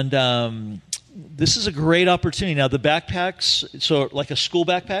 And this is a great opportunity. Now, the backpacks, so like a school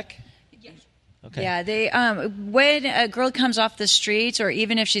backpack? Okay. Yeah, they when a girl comes off the streets, or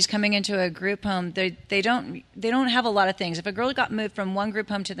even if she's coming into a group home, they don't have a lot of things. If a girl got moved from one group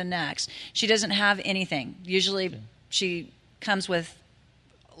home to the next, she doesn't have anything. Usually, she comes with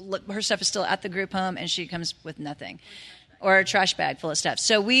her stuff is still at the group home, and she comes with nothing, or a trash bag full of stuff.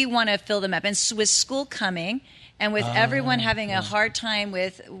 So we want to fill them up, and with school coming. And with everyone having a hard time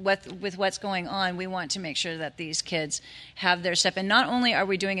with what's going on, we want to make sure that these kids have their stuff. And not only are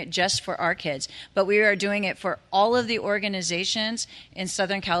we doing it just for our kids, but we are doing it for all of the organizations in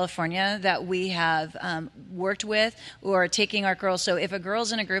Southern California that we have worked with, who are taking our girls. So if a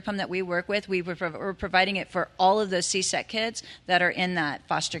girl's in a group home that we work with, we're providing it for all of those CSEC kids that are in that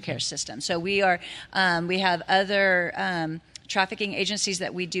foster care system. So we have other trafficking agencies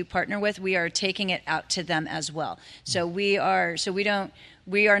that we do partner with. We are taking it out to them as well. So we are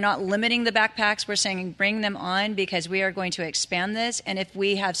not limiting the backpacks. We're saying bring them on, because we are going to expand this. And if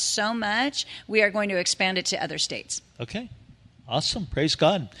we have so much, we are going to expand it to other states. Okay. Awesome. Praise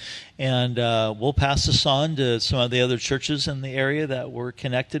God. And we'll pass this on to some of the other churches in the area that we're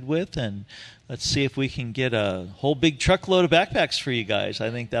connected with, and let's see if we can get a whole big truckload of backpacks for you guys.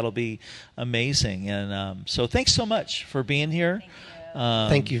 I think that'll be amazing. And so thanks so much for being here.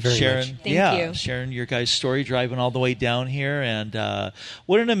 Thank you very Sharon, much. Thank you. Sharon, your guys' story, driving all the way down here. And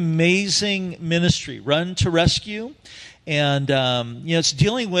what an amazing ministry, Run to Rescue. And, it's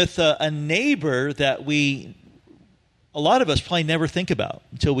dealing with a neighbor that a lot of us probably never think about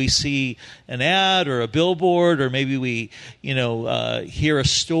until we see an ad or a billboard, or maybe we, hear a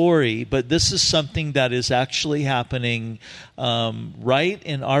story. But this is something that is actually happening right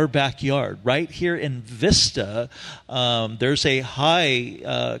in our backyard, right here in Vista. There's a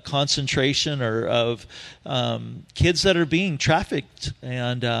high concentration of kids that are being trafficked,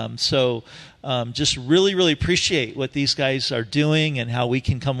 and so. Just really, really appreciate what these guys are doing, and how we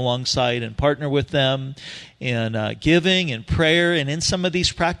can come alongside and partner with them in giving and prayer and in some of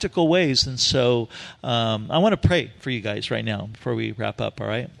these practical ways. And so I want to pray for you guys right now before we wrap up, all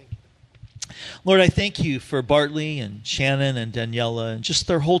right? Lord, I thank you for Bartley and Shannon and Daniela and just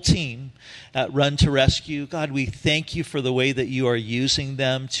their whole team at Run to Rescue. God, we thank you for the way that you are using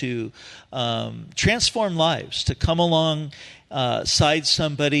them to transform lives, to come alongside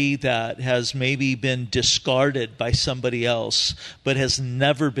somebody that has maybe been discarded by somebody else, but has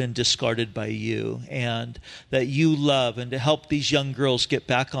never been discarded by you, and that you love, and to help these young girls get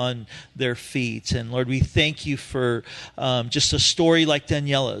back on their feet. And Lord, we thank you for just a story like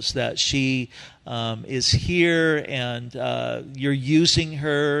Daniela's, that she is here, and you're using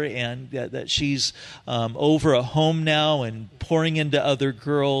her, and that she's over a home now and pouring into other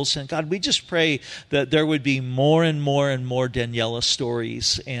girls. And God, we just pray that there would be more and more and more Daniela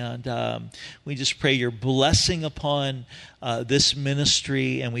stories, and we just pray your blessing upon this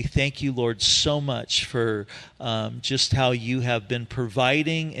ministry. And we thank you, Lord, so much for just how you have been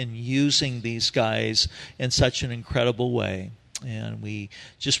providing and using these guys in such an incredible way. And we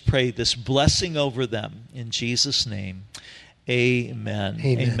just pray this blessing over them in Jesus' name. Amen.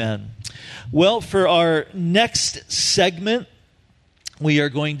 Amen. Well, for our next segment, we are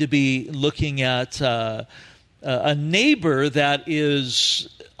going to be looking at a neighbor that is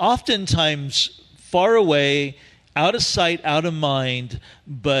oftentimes far away, out of sight, out of mind,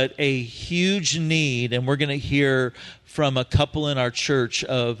 but a huge need. And we're going to hear from a couple in our church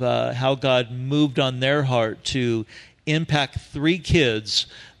of how God moved on their heart to impact 3 kids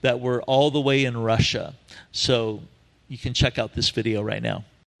that were all the way in Russia. So you can check out this video right now.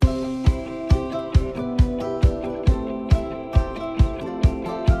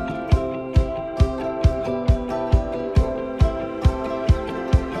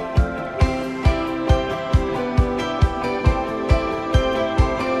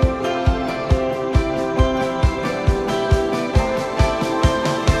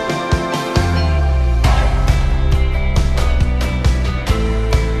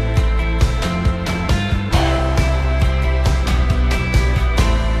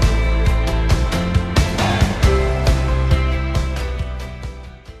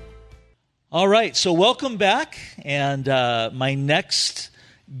 right, so welcome back. And my next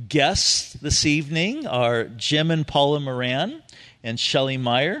guests this evening are Jim and Paula Moran and Shelley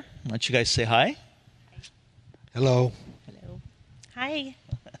Meyer. Why don't you guys say hi? Hello. Hi.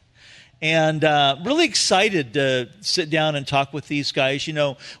 And really excited to sit down and talk with these guys. You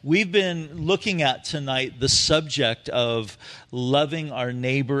know, we've been looking at tonight the subject of loving our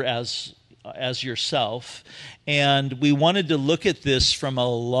neighbor as yourself. And we wanted to look at this from a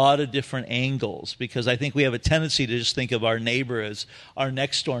lot of different angles, because I think we have a tendency to just think of our neighbor as our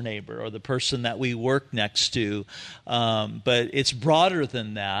next door neighbor or the person that we work next to. But it's broader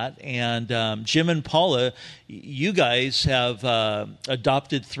than that. And Jim and Paula, you guys have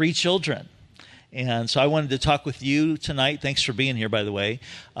adopted 3 children. And so I wanted to talk with you tonight. Thanks for being here, by the way,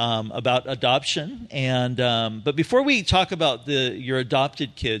 about adoption. And but before we talk about your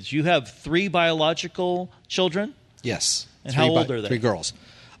adopted kids, you have 3 biological children? Yes. And how old are they? 3 girls.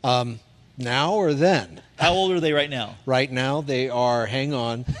 Now or then? How old are they right now? Right now they are, hang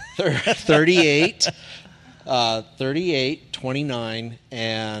on, 38, 29,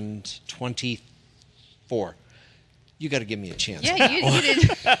 and 24. You got to give me a chance. Yeah, you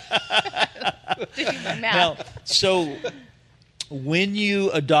did. Now, so when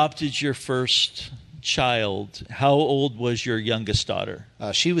you adopted your first child, how old was your youngest daughter?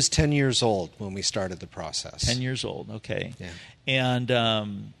 She was 10 years old when we started the process. 10 years old, okay. Yeah. And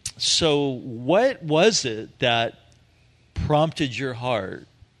so what was it that prompted your heart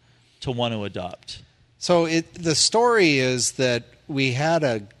to want to adopt? So the story is that we had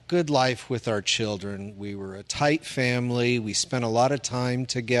a good life with our children. We were a tight family. We spent a lot of time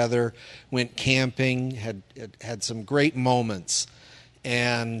together, went camping, had some great moments.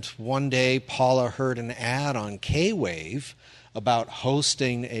 And one day, Paula heard an ad on K-Wave about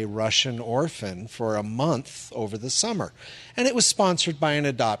hosting a Russian orphan for a month over the summer. And it was sponsored by an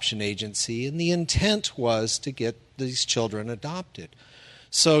adoption agency, and the intent was to get these children adopted.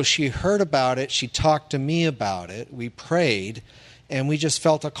 So she heard about it. She talked to me about it. We prayed. And we just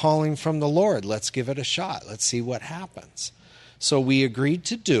felt a calling from the Lord. Let's give it a shot. Let's see what happens. So we agreed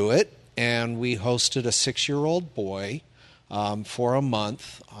to do it, and we hosted a 6-year-old boy for a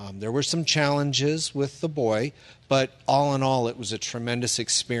month. There were some challenges with the boy, but all in all, it was a tremendous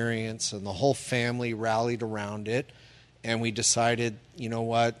experience, and the whole family rallied around it. And we decided, you know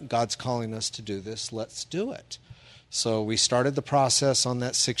what, God's calling us to do this. Let's do it. So we started the process on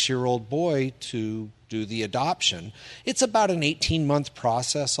that 6-year-old boy to do the adoption. It's about an 18-month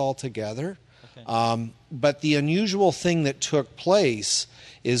process altogether. Okay. But the unusual thing that took place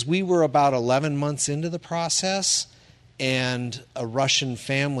is we were about 11 months into the process, and a Russian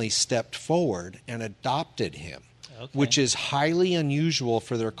family stepped forward and adopted him, which is highly unusual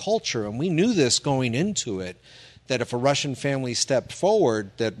for their culture. And we knew this going into it, that if a Russian family stepped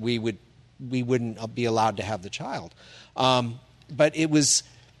forward, that we wouldn't be allowed to have the child. But it was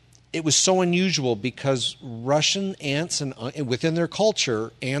so unusual because Russian aunts and within their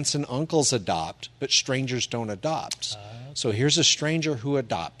culture, aunts and uncles adopt, but strangers don't adopt. So here's a stranger who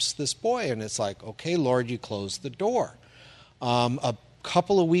adopts this boy, and it's like, okay, Lord, you close the door. A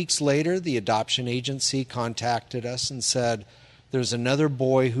couple of weeks later, the adoption agency contacted us and said, there's another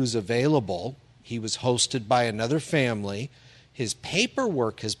boy who's available. He was hosted by another family. His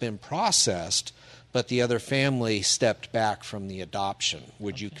paperwork has been processed, but the other family stepped back from the adoption.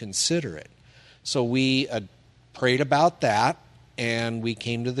 Would you consider it? So we prayed about that, and we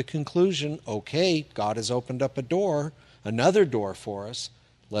came to the conclusion, okay, God has opened up another door for us.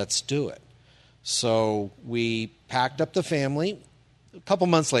 Let's do it. So we packed up the family. A couple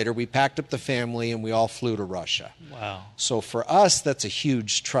months later, we packed up the family, and we all flew to Russia. Wow. So for us, that's a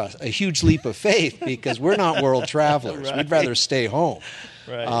huge leap of faith, because we're not world travelers. Right. We'd rather stay home.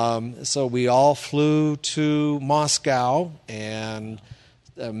 Right. So we all flew to Moscow and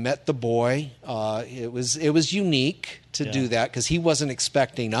met the boy. It was unique to do that because he wasn't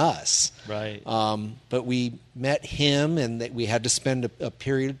expecting us. Right. But we met him, and we had to spend a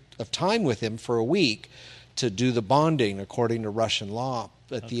period of time with him for a week to do the bonding according to Russian law.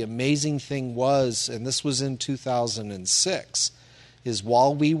 But the amazing thing was, and this was in 2006, is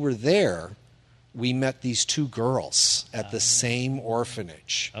while we were there, we met these 2 girls at the same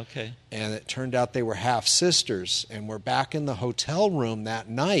orphanage. Okay. And it turned out they were half-sisters, and we're back in the hotel room that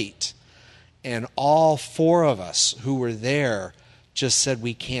night, and all 4 of us who were there just said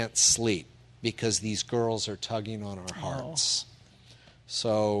we can't sleep because these girls are tugging on our hearts.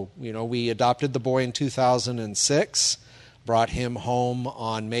 So, we adopted the boy in 2006, brought him home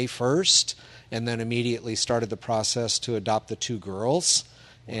on May 1st, and then immediately started the process to adopt the 2 girls,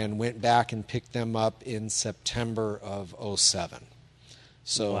 and went back and picked them up in September of 2007.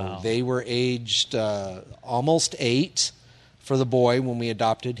 So Wow. they were aged almost 8 for the boy when we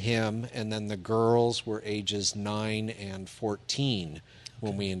adopted him, and then the girls were ages 9 and 14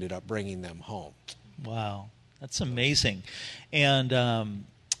 when we ended up bringing them home. Wow, that's amazing. And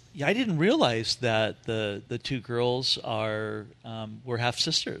yeah, I didn't realize that the two girls were half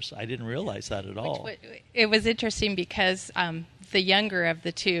sisters. I didn't realize that at all. It was interesting because the younger of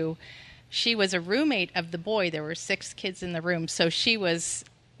the two, she was a roommate of the boy. There were 6 kids in the room, so she was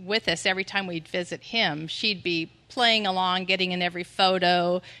with us every time we'd visit him. She'd be playing along, getting in every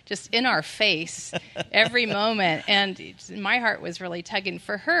photo, just in our face every moment. And my heart was really tugging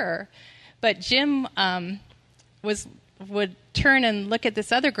for her. But Jim would turn and look at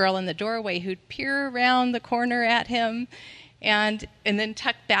this other girl in the doorway who'd peer around the corner at him and then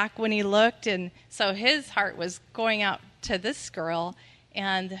tuck back when he looked. And so his heart was going out to this girl.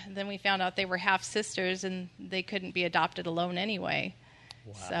 And then we found out they were half sisters and they couldn't be adopted alone anyway.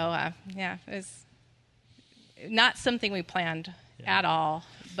 Wow. So, yeah, it was not something we planned at all,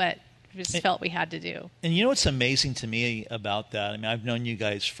 but just felt we had to do. And you know what's amazing to me about that? I mean, I've known you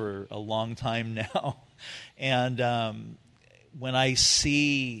guys for a long time now. And when I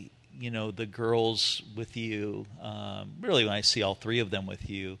see, the girls with you, really when I see all 3 of them with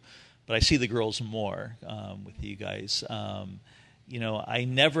you, but I see the girls more with you guys, I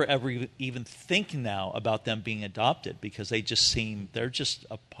never ever even think now about them being adopted because they're just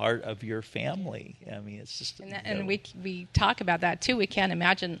a part of your family. I mean, it's just and we talk about that too. We can't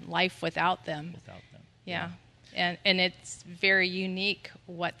imagine life without them. Yeah. And it's very unique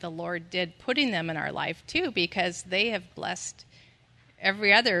what the Lord did putting them in our life too, because they have blessed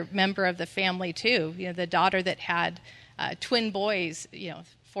every other member of the family too. The daughter that had twin boys,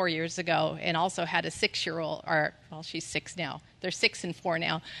 4 years ago, and also had a 6-year-old, she's 6 now. They're 6 and 4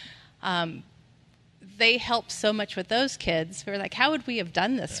 now. They helped so much with those kids. We're like, how would we have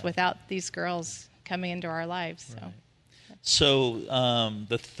done this without these girls coming into our lives? Right. So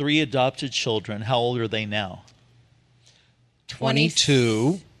the 3 adopted children, how old are they now?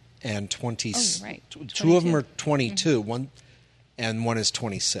 22 and 20. Oh, right. 2 of them are 22. One is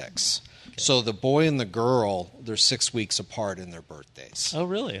 26. Okay. So the boy and the girl, they're 6 weeks apart in their birthdays. Oh,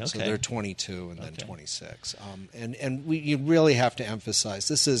 really? Okay. So they're 22 and then 26. And you really have to emphasize,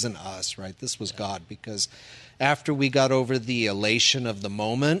 this isn't us, right? This was God, because after we got over the elation of the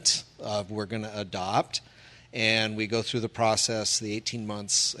moment of we're going to adopt, and we go through the process, the 18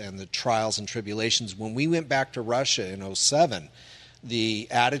 months and the trials and tribulations, when we went back to Russia in 2007, the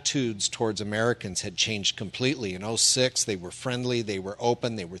attitudes towards Americans had changed completely. In 2006, they were friendly, they were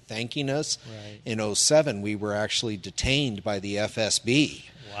open, they were thanking us. Right. In 2007, we were actually detained by the FSB.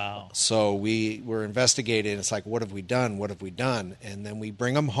 Wow. So we were investigating. It's like, what have we done? What have we done? And then we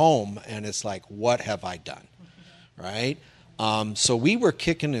bring them home, and it's like, what have I done? Right? So we were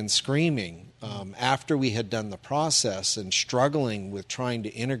kicking and screaming after we had done the process and struggling with trying to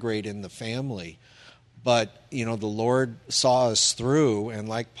integrate in the family. But, the Lord saw us through, and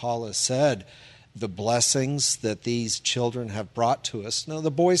like Paula said, the blessings that these children have brought to us. Now,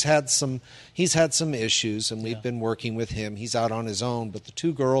 the boy's he's had some issues, and we've been working with him. He's out on his own, but the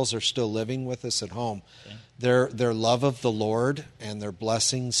 2 girls are still living with us at home. Yeah. Their love of the Lord and their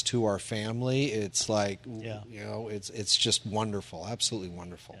blessings to our family, it's like, it's just wonderful, absolutely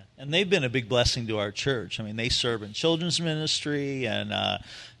wonderful. Yeah. And they've been a big blessing to our church. I mean, they serve in children's ministry, and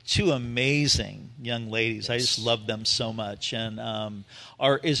 2 amazing young ladies. Yes. I just love them so much. And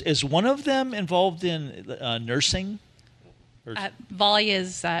is one of them involved in nursing?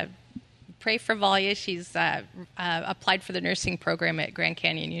 Valya's, pray for Valya. She's applied for the nursing program at Grand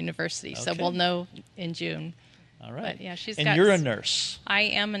Canyon University, so we'll know in June. All right. But, yeah, you're a nurse. I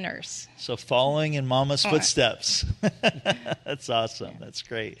am a nurse. So following in Mama's footsteps. That's awesome. That's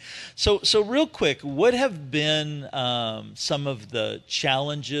great. So real quick, what have been some of the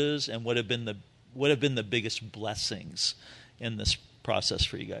challenges, and what have been the biggest blessings in this process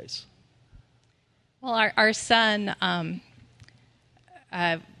for you guys? Well, our son,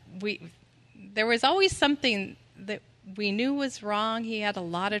 there was always something that we knew was wrong. He had a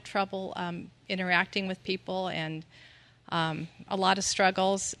lot of trouble interacting with people, and a lot of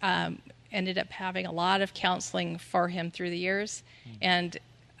struggles. Ended up having a lot of counseling for him through the years, and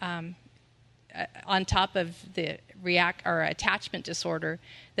on top of the attachment disorder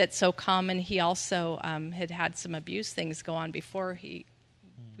that's so common, he also had some abuse things go on before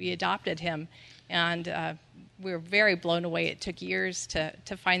we adopted him, and we were very blown away. It took years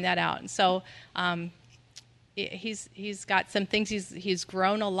to find that out, and so. He's got some things. He's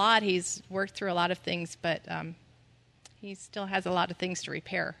grown a lot. He's worked through a lot of things, but he still has a lot of things to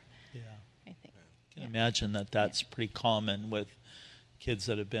repair. Yeah, I think. I can imagine that's pretty common with kids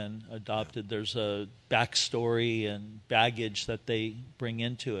that have been adopted. There's a backstory and baggage that they bring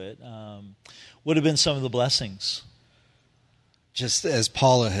into it. What have been some of the blessings? Just as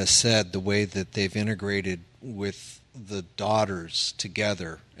Paula has said, the way that they've integrated with the daughters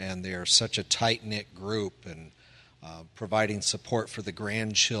together, and they are such a tight-knit group, and providing support for the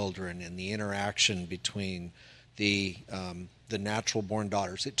grandchildren and the interaction between the natural-born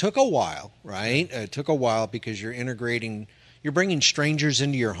daughters. It took a while, right? It took a while because you're bringing strangers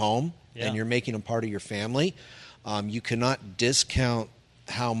into your home, and you're making them part of your family. You cannot discount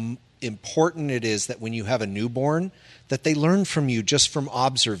how important it is that when you have a newborn, that they learn from you just from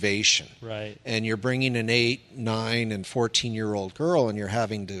observation. Right. And you're bringing an 8, 9, and 14-year-old girl, and you're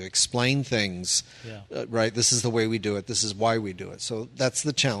having to explain things. Right? This is the way we do it. This is why we do it. So that's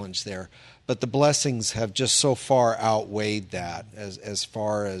the challenge there. But the blessings have just so far outweighed that as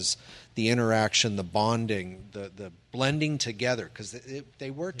far as the interaction, the bonding, the blending together, because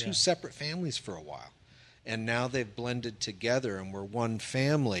they were two separate families for a while. And now they've blended together, and we're one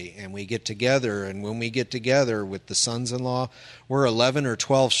family, and we get together. And when we get together with the sons-in-law, we're 11 or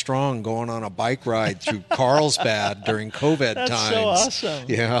 12 strong going on a bike ride through Carlsbad during COVID That's times.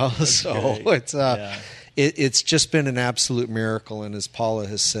 so awesome. It's just been an absolute miracle. And as Paula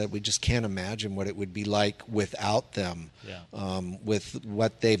has said, we just can't imagine what it would be like without them, with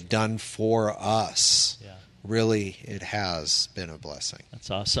what they've done for us. Yeah. Really, it has been a blessing. That's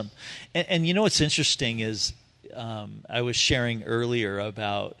awesome. And you know what's interesting is I was sharing earlier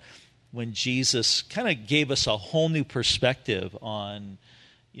about when Jesus kind of gave us a whole new perspective on,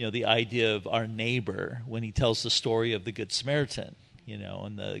 the idea of our neighbor when he tells the story of the Good Samaritan,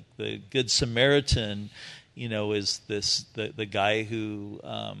 and the Good Samaritan, is the guy who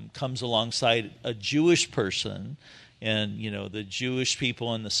comes alongside a Jewish person. And, the Jewish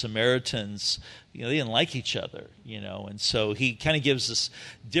people and the Samaritans, they didn't like each other, And so he kind of gives this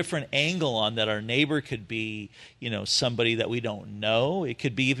different angle on that our neighbor could be, somebody that we don't know. It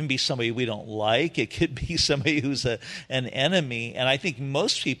could even be somebody we don't like. It could be somebody who's an enemy. And I think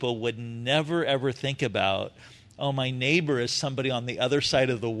most people would never, ever think about, oh, my neighbor is somebody on the other side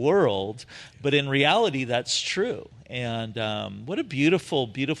of the world. But in reality, that's true. And what a beautiful,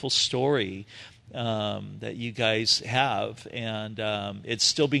 beautiful story that you guys have, and it's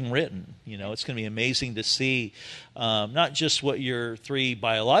still being written. It's going to be amazing to see not just what your 3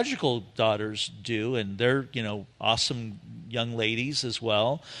 biological daughters do, and they're awesome young ladies as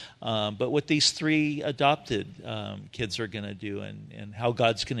well, but what these 3 adopted kids are going to do, and how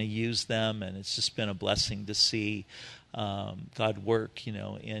God's going to use them. And it's just been a blessing to see God work,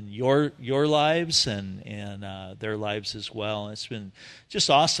 in your lives and their lives as well. And it's been just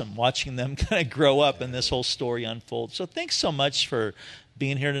awesome watching them kind of grow up and this whole story unfold. So thanks so much for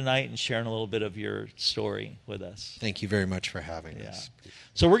being here tonight and sharing a little bit of your story with us. Thank you very much for having us.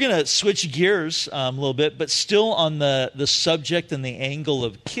 So we're going to switch gears a little bit, but still on the subject and the angle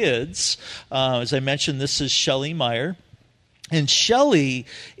of kids. As I mentioned, this is Shelley Meyer. And Shelley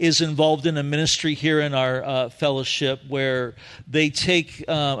is involved in a ministry here in our fellowship where they take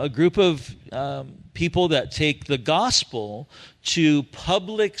a group of people that take the gospel to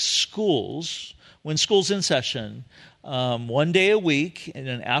public schools when school's in session, one day a week in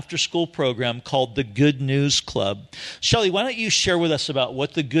an after-school program called the Good News Club. Shelley, why don't you share with us about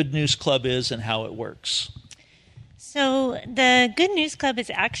what the Good News Club is and how it works? So the Good News Club is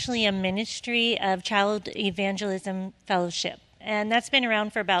actually a ministry of Child Evangelism Fellowship, and that's been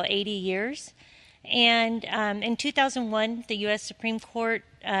around for about 80 years. And in 2001, the U.S. Supreme Court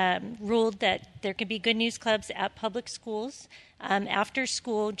ruled that there could be Good News Clubs at public schools after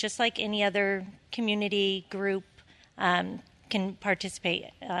school, just like any other community group can participate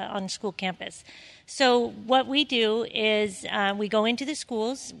on school campus. So what we do is we go into the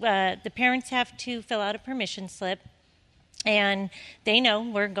schools. The parents have to fill out a permission slip. And they know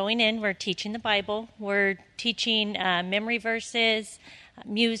we're going in, we're teaching the Bible, we're teaching memory verses,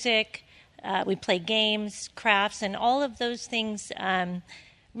 music, we play games, crafts, and all of those things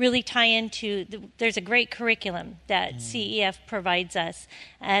really tie into, there's a great curriculum that CEF provides us,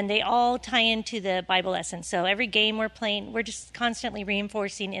 and they all tie into the Bible lesson. So every game we're playing, we're just constantly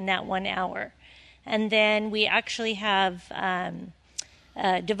reinforcing in that 1 hour. And then we actually have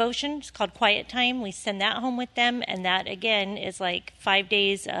devotion. It's called Quiet Time. We send that home with them, and that again is like 5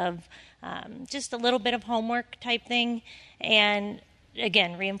 days of just a little bit of homework type thing, and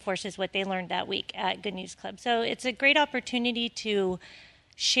again reinforces what they learned that week at Good News Club. So it's a great opportunity to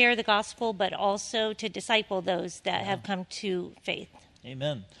share the gospel, but also to disciple those that have come to faith.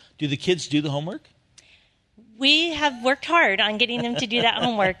 Amen. Do the kids do the homework? We have worked hard on getting them to do that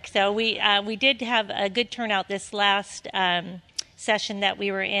homework. So we did have a good turnout this last session that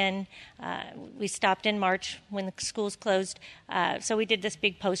we were in. We stopped in March when the schools closed. So we did this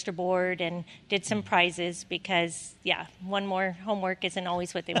big poster board and did some prizes because, one more homework isn't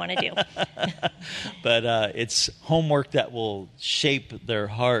always what they want to do. But it's homework that will shape their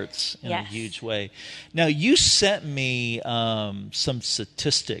hearts in a Yes. huge way. Now, you sent me some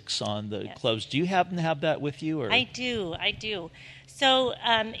statistics on the clubs. Do you happen to have that with you? Or? I do. So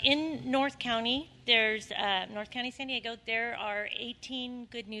in North County, there's North County, San Diego, there are 18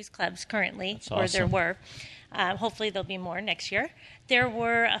 Good News Clubs currently, That's or there awesome. were. Hopefully there'll be more next year. There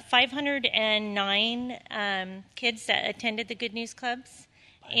were 509 kids that attended the Good News Clubs,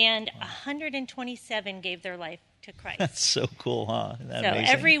 and 127 gave their life to Christ. That's so cool, huh? Isn't that So amazing?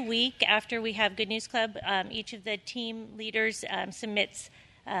 every week after we have Good News Club, each of the team leaders submits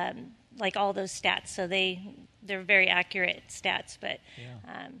like all those stats. So they're very accurate stats. But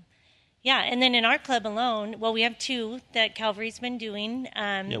and then in our club alone, well, we have two that Calvary's been doing,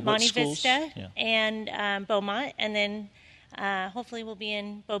 what Monte schools? Vista Yeah. and Beaumont, and then hopefully we'll be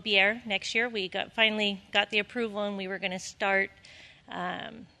in Beaubier next year. We finally got the approval, and we were going to start.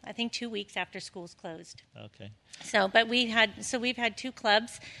 I think 2 weeks after schools closed. Okay. But we've had two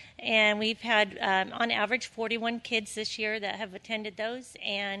clubs, and we've had on average 41 kids this year that have attended those,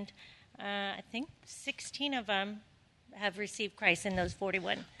 and I think 16 of them have received Christ in those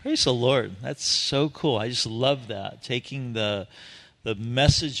 41. Praise the Lord. That's so cool. I just love that, taking the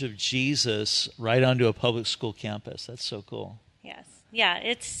message of Jesus right onto a public school campus. That's so cool. Yes,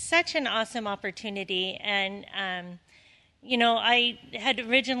 it's such an awesome opportunity, and I had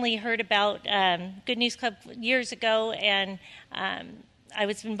originally heard about Good News Club years ago, and I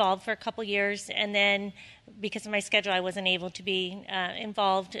was involved for a couple years, and then because of my schedule, I wasn't able to be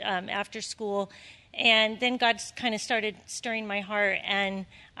involved after school. And then God kind of started stirring my heart, and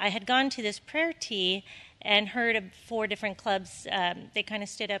I had gone to this prayer tea and heard of 4 different clubs. They kind of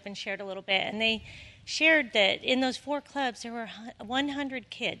stood up and shared a little bit, and they shared that in those 4 clubs there were 100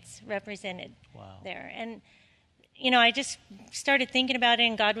 kids represented there. And I just started thinking about it,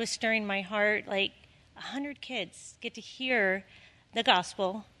 and God was stirring my heart. Like 100 kids get to hear the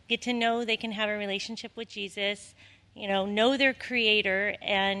gospel, get to know they can have a relationship with Jesus, know their Creator,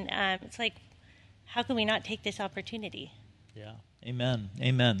 and it's like, how can we not take this opportunity? Yeah. Amen.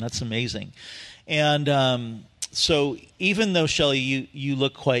 That's amazing. And so even though, Shelley, you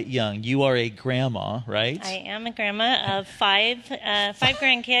look quite young, you are a grandma, right? I am a grandma of 5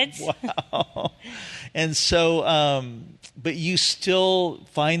 grandkids. Wow. And so, but you still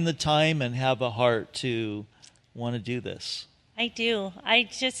find the time and have a heart to want to do this. I do. I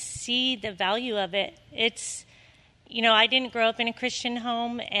just see the value of it. It's, I didn't grow up in a Christian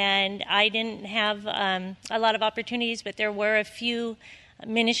home, and I didn't have a lot of opportunities, but there were a few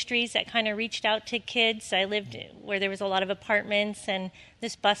ministries that kind of reached out to kids. I lived where there was a lot of apartments, and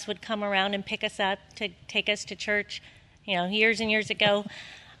this bus would come around and pick us up to take us to church, years and years ago.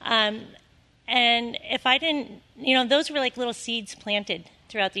 And if I didn't, those were like little seeds planted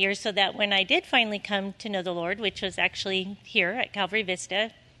throughout the years, so that when I did finally come to know the Lord, which was actually here at Calvary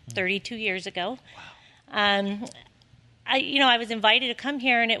Vista 32 years ago, I was invited to come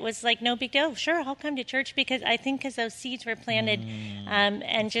here, and it was like no big deal. Sure, I'll come to church because those seeds were planted,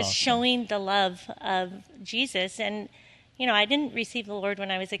 and just awesome. Showing the love of Jesus. And I didn't receive the Lord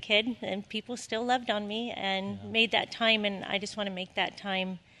when I was a kid, and people still loved on me and made that time. And I just want to make that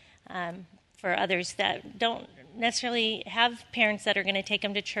time for others that don't necessarily have parents that are going to take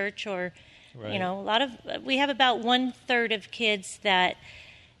them to church, or we have about 1/3 of kids that.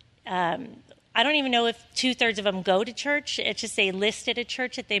 I don't even know if 2/3 of them go to church. It's just they list at a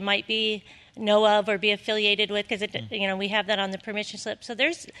church that they might know of or be affiliated with, because we have that on the permission slip. So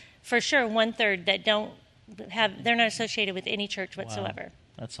there's for sure 1/3 that they're not associated with any church whatsoever. Wow.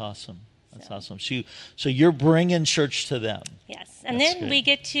 That's awesome. That's awesome. So you're bringing church to them. Yes, and That's then good. we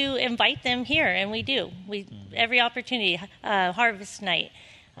get to invite them here, and we do. Every opportunity, harvest night,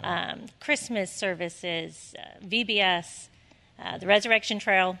 Christmas services, VBS. The Resurrection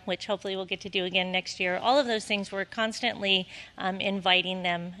Trail, which hopefully we'll get to do again next year. All of those things, we're constantly inviting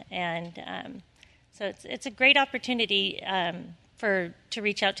them, and so it's a great opportunity to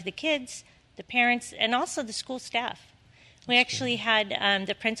reach out to the kids, the parents, and also the school staff. We actually had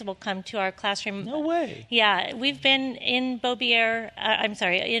the principal come to our classroom. No way. Yeah, we've been in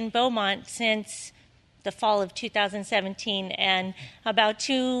in Beaumont since the fall of 2017, and about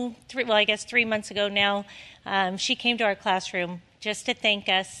 3 months ago now, she came to our classroom just to thank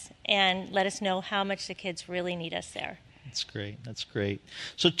us and let us know how much the kids really need us there. That's great.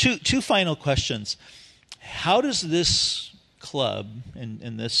 So two final questions. How does this club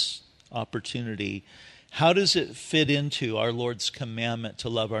and this opportunity how does it fit into our Lord's commandment to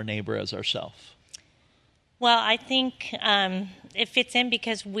love our neighbor as ourselves? Well, I think it fits in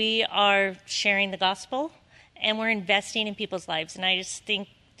because we are sharing the gospel and we're investing in people's lives. And I just think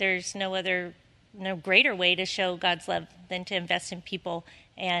there's no greater way to show God's love than to invest in people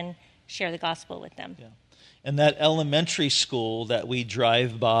and share the gospel with them. Yeah. And that elementary school that we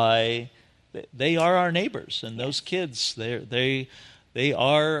drive by, they are our neighbors. And those kids, they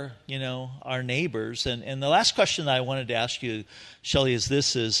are, our neighbors. And the last question that I wanted to ask you, Shelley, is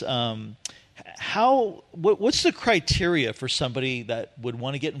this: what's the criteria for somebody that would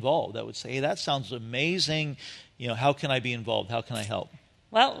want to get involved, that would say, hey, that sounds amazing, how can I be involved, how can I help?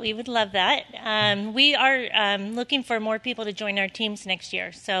 Well, we would love that. We are looking for more people to join our teams next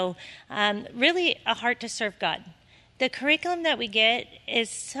year. So really a heart to serve God. The curriculum that we get is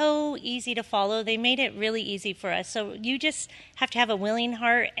so easy to follow. They made it really easy for us. So you just have to have a willing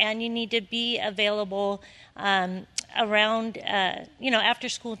heart, and you need to be available around, after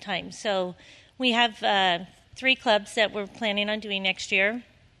school time. So we have 3 clubs that we're planning on doing next year.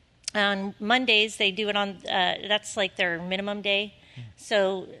 On Mondays, they do it on, that's like their minimum day.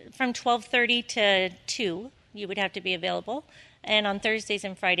 So from 12:30 to 2, you would have to be available. And on Thursdays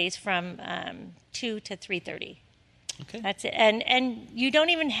and Fridays from 2 to 3:30. Okay. That's it. And you don't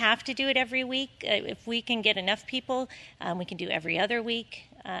even have to do it every week. If we can get enough people, we can do every other week.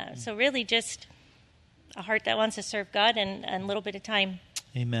 So really just a heart that wants to serve God and a little bit of time.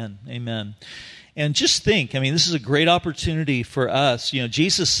 Amen. Amen. And just think, this is a great opportunity for us.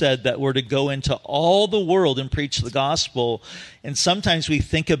 Jesus said that we're to go into all the world and preach the gospel. And sometimes we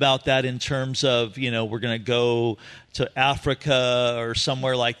think about that in terms of, we're going to go to Africa or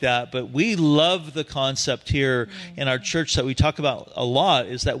somewhere like that. But we love the concept here in our church that we talk about a lot,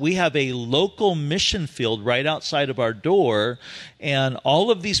 is that we have a local mission field right outside of our door. And all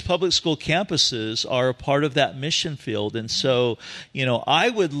of these public school campuses are a part of that mission field. And so, I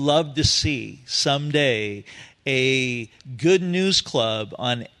would love to see someday a Good News Club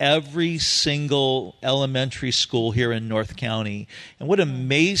on every single elementary school here in North County. And what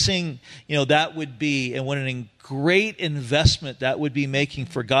amazing, that would be, and what an great investment that would be making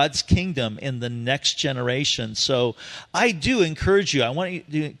for God's kingdom in the next generation. So I do encourage you. I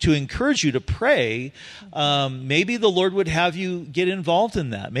want to encourage you to pray. Maybe the Lord would have you get involved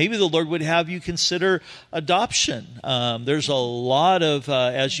in that. Maybe the Lord would have you consider adoption. There's a lot of,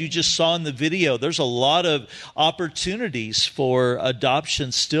 as you just saw in the video, there's a lot of opportunities for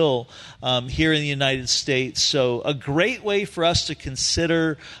adoption still here in the United States. So a great way for us to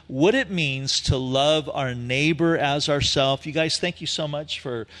consider what it means to love our neighbor as ourselves. You guys, thank you so much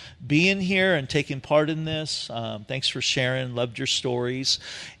for being here and taking part in this. Thanks for sharing. Loved your stories.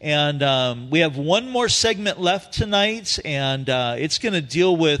 And we have one more segment left tonight, and it's going to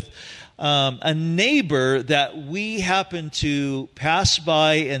deal with a neighbor that we happen to pass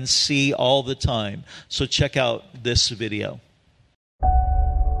by and see all the time. So check out this video.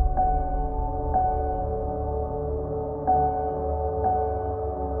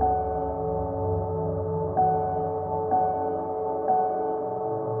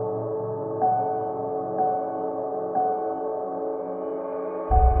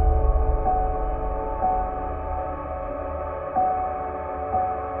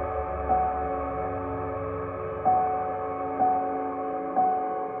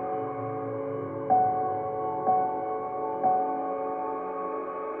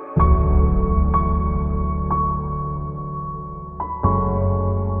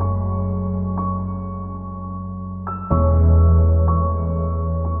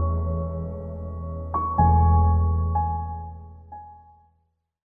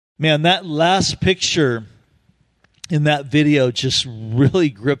 Man, that last picture in that video just really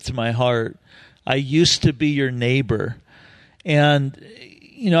gripped my heart. I used to be your neighbor. And,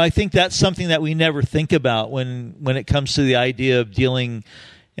 I think that's something that we never think about when it comes to the idea of dealing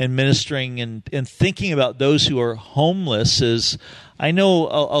and ministering and thinking about those who are homeless. Is I know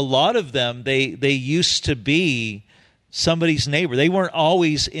a lot of them, they used to be somebody's neighbor. They weren't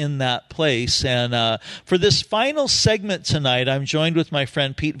always in that place. And for this final segment tonight, I'm joined with my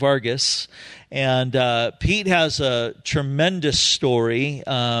friend Pete Vargas. And Pete has a tremendous story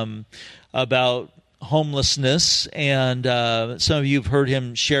about homelessness. And some of you have heard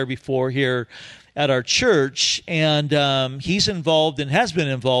him share before here at our church. And he's involved and has been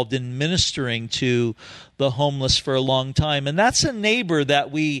involved in ministering to the homeless for a long time. And that's a neighbor that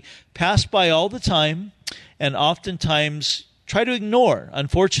we pass by all the time, and oftentimes try to ignore,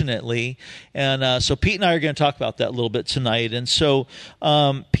 unfortunately. And so Pete and I are going to talk about that a little bit tonight. And so,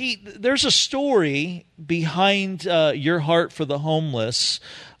 Pete, there's a story behind your heart for the homeless.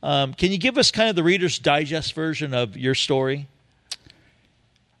 Can you give us kind of the Reader's Digest version of your story?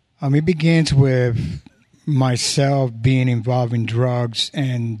 It begins with myself being involved in drugs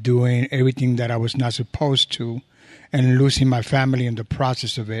and doing everything that I was not supposed to and losing my family in the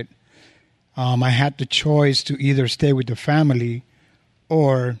process of it. I had the choice to either stay with the family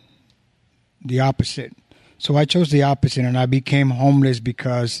or the opposite. So I chose the opposite, and I became homeless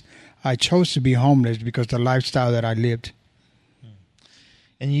because I chose to be homeless because the lifestyle that I lived.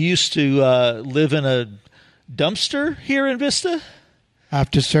 And you used to live in a dumpster here in Vista?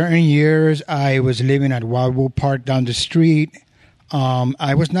 After certain years, I was living at Wildwood Park down the street.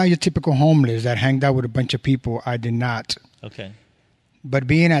 I was not your typical homeless that hanged out with a bunch of people. I did not. Okay. But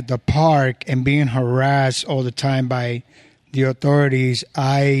being at the park and being harassed all the time by the authorities,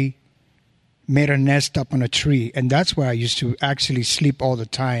 I made a nest up on a tree. And that's where I used to actually sleep all the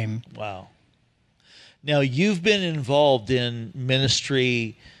time. Wow. Now, you've been involved in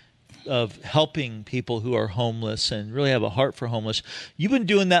ministry of helping people who are homeless and really have a heart for homeless. You've been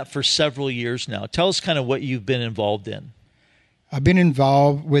doing that for several years now. Tell us kind of what you've been involved in. I've been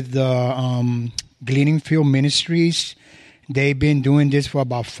involved with the Gleaning Field Ministries. They've been doing this for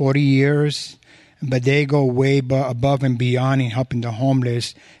about 40 years, but they go way above and beyond in helping the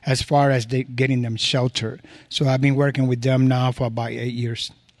homeless as far as getting them shelter. So I've been working with them now for about 8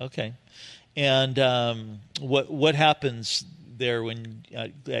 years. Okay. And what happens there when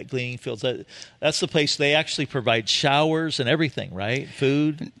at Gleaning Fields? That's the place they actually provide showers and everything, right?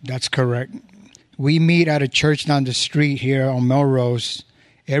 Food? That's correct. We meet at a church down the street here on Melrose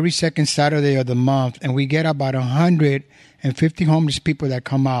every second Saturday of the month, and we get about 150 homeless people that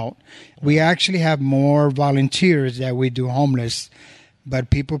come out. We actually have more volunteers that we do homeless, but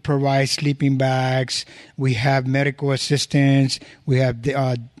people provide sleeping bags. We have medical assistance. We have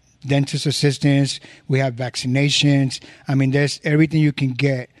dentist assistance. We have vaccinations. I mean, there's everything you can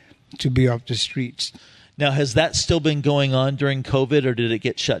get to be off the streets. Now, has that still been going on during COVID, or did it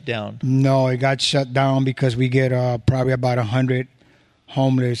get shut down? No, it got shut down because we get probably about 100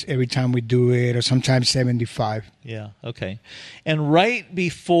 homeless every time we do it, or sometimes 75. Yeah, okay. And right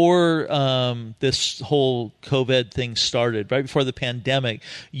before this whole COVID thing started, right before the pandemic,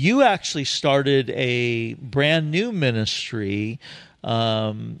 you actually started a brand new ministry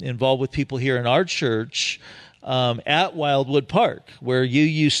involved with people here in our church at Wildwood Park, where you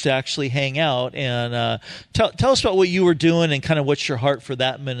used to actually hang out. And tell us about what you were doing and kind of what's your heart for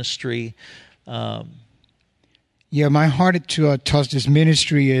that ministry. Yeah, my heart to towards this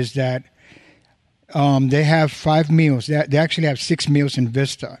ministry is that they have 5 meals. They actually have 6 meals in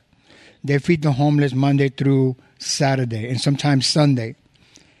Vista. They feed the homeless Monday through Saturday and sometimes Sunday.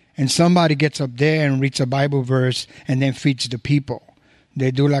 And somebody gets up there and reads a Bible verse and then feeds the people. They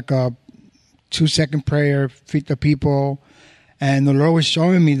do like a 2-second prayer, feed the people. And the Lord was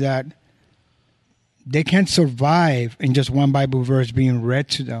showing me that they can't survive in just one Bible verse being read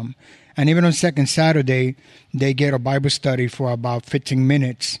to them. And even on second Saturday, they get a Bible study for about 15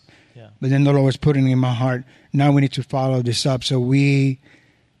 minutes. Yeah. But then the Lord was putting in my heart, now we need to follow this up. So we,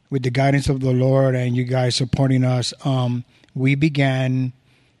 with the guidance of the Lord and you guys supporting us, we began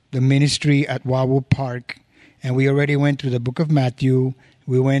the ministry at Wildwood Park. And we already went through the book of Matthew.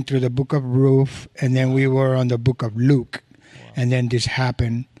 We went through the book of Ruth. And then we were on the book of Luke. Wow. And then this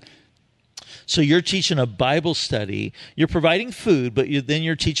happened. So you're teaching a Bible study. You're providing food, but then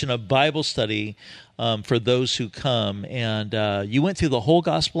you're teaching a Bible study for those who come. And you went through the whole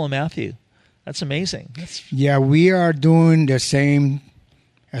Gospel of Matthew. That's amazing. Yeah, we are doing the same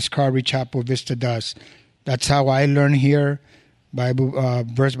as Calvary Chapel Vista does. That's how I learn here, Bible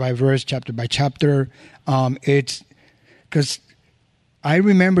verse by verse, chapter by chapter. It's because I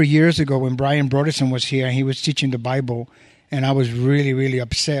remember years ago when Brian Broderson was here and he was teaching the Bible. And I was really, really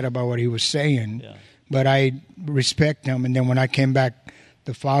upset about what he was saying. Yeah. But I respect him. And then when I came back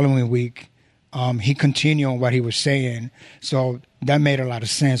the following week, he continued on what he was saying. So that made a lot of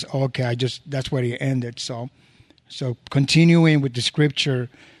sense. Okay, that's where he ended. So continuing with the scripture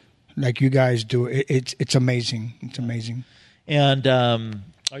like you guys do, it's amazing. It's amazing. And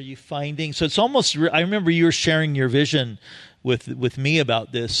are you finding, so it's almost, I remember you were sharing your vision with me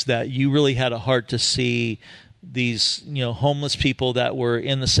about this, that you really had a heart to see these, homeless people that were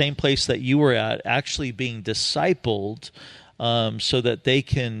in the same place that you were at actually being discipled, so that they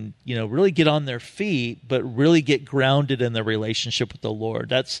can, really get on their feet, but really get grounded in their relationship with the Lord.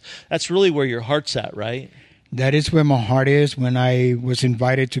 That's really where your heart's at, right? That is where my heart is. When I was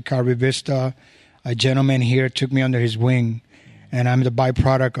invited to Calvary Vista, a gentleman here took me under his wing, and I'm the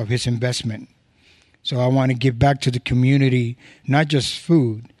byproduct of his investment. So I want to give back to the community, not just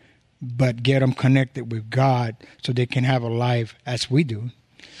food, but get them connected with God so they can have a life as we do.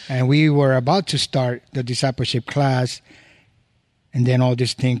 And we were about to start the discipleship class, and then all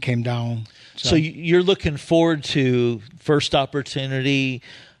this thing came down. So you're looking forward to first opportunity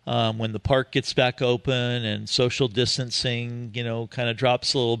when the park gets back open and social distancing, kind of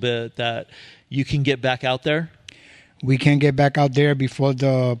drops a little bit, that you can get back out there? We can get back out there. Before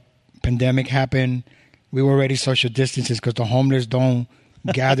the pandemic happened, we were already social distances because the homeless don't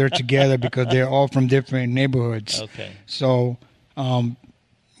gather together because they're all from different neighborhoods. Okay. So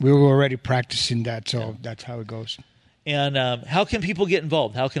we were already practicing that, so that's how it goes. And how can people get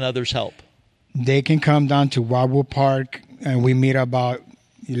involved? How can others help? They can come down to Wildwood Park, and we meet about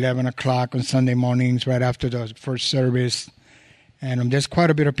 11 o'clock on Sunday mornings right after the first service. And there's quite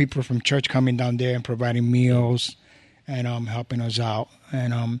a bit of people from church coming down there and providing meals and helping us out.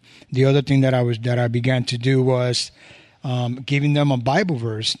 And the other thing that I began to do was giving them a Bible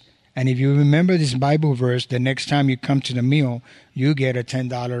verse. And if you remember this Bible verse, the next time you come to the meal, you get a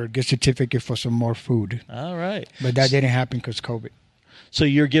 $10 gift certificate for some more food. All right. But that didn't happen because COVID. So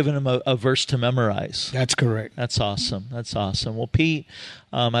you're giving them a verse to memorize. That's correct. That's awesome. That's awesome. Well, Pete,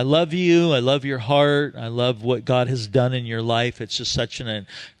 I love you. I love your heart. I love what God has done in your life. It's just such an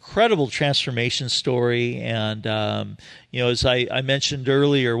incredible transformation story. And, as I mentioned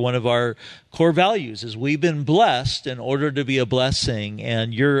earlier, one of our core values is we've been blessed in order to be a blessing,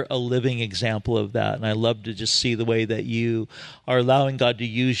 and you're a living example of that. And I love to just see the way that you are allowing God to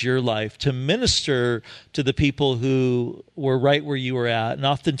use your life to minister to the people who were right where you were at. And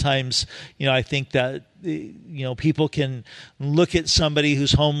oftentimes, I think that people can look at somebody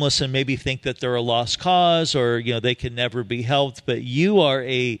who's homeless and maybe think that they're a lost cause, or they can never be helped. But you are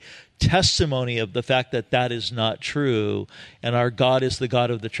a testimony of the fact that that is not true, and our God is the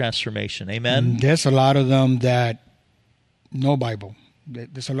God of the transformation. Amen. There's a lot of them that know Bible.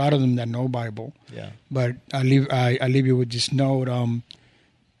 There's a lot of them that know Bible. Yeah. But I leave you with this note.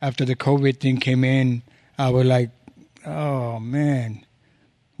 After the COVID thing came in, I was like, oh man.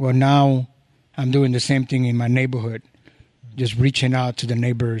 Well, now I'm doing the same thing in my neighborhood, just reaching out to the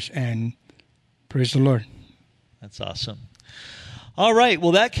neighbors, and praise the Lord. That's awesome. All right.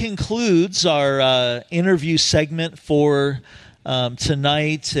 Well, that concludes our interview segment for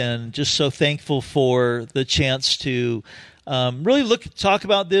tonight, and just so thankful for the chance to really talk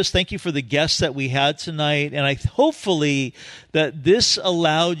about this. Thank you for the guests that we had tonight, and hopefully that this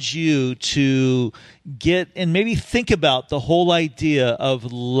allowed you to get and maybe think about the whole idea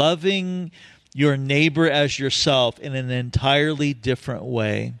of loving your neighbor as yourself in an entirely different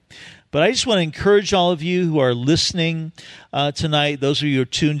way. But I just want to encourage all of you who are listening tonight, those of you who are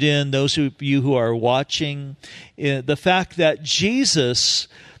tuned in, those of you who are watching, the fact that Jesus,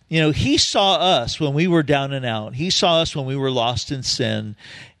 he saw us when we were down and out. He saw us when we were lost in sin,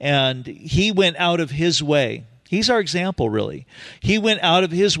 and he went out of his way. He's our example, really. He went out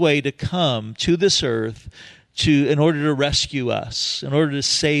of his way to come to this earth in order to rescue us, in order to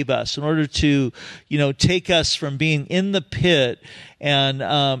save us, in order to, take us from being in the pit and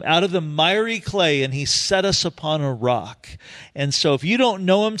out of the miry clay, and he set us upon a rock. And so if you don't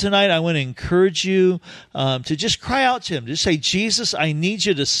know him tonight, I want to encourage you to just cry out to him. Just say, Jesus, I need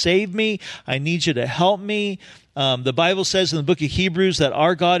you to save me. I need you to help me. The Bible says in the book of Hebrews that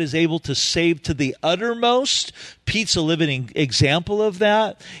our God is able to save to the uttermost. Pete's a living example of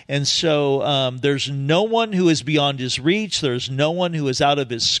that. And so there's no one who is beyond his reach. There's no one who is out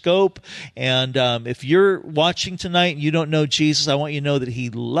of his scope. And if you're watching tonight and you don't know Jesus, I want you to know that he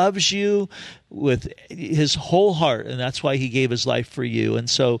loves you with his whole heart, and that's why he gave his life for you. And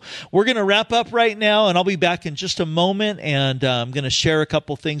so we're going to wrap up right now, and I'll be back in just a moment, and I'm going to share a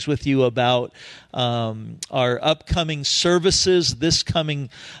couple things with you about our upcoming services this coming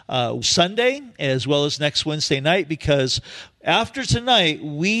Sunday, as well as next Wednesday night, because after tonight,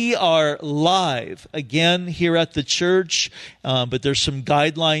 we are live again here at the church, but there's some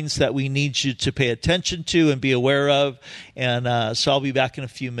guidelines that we need you to pay attention to and be aware of, and so I'll be back in a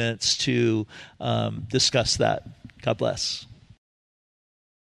few minutes to discuss that. God bless.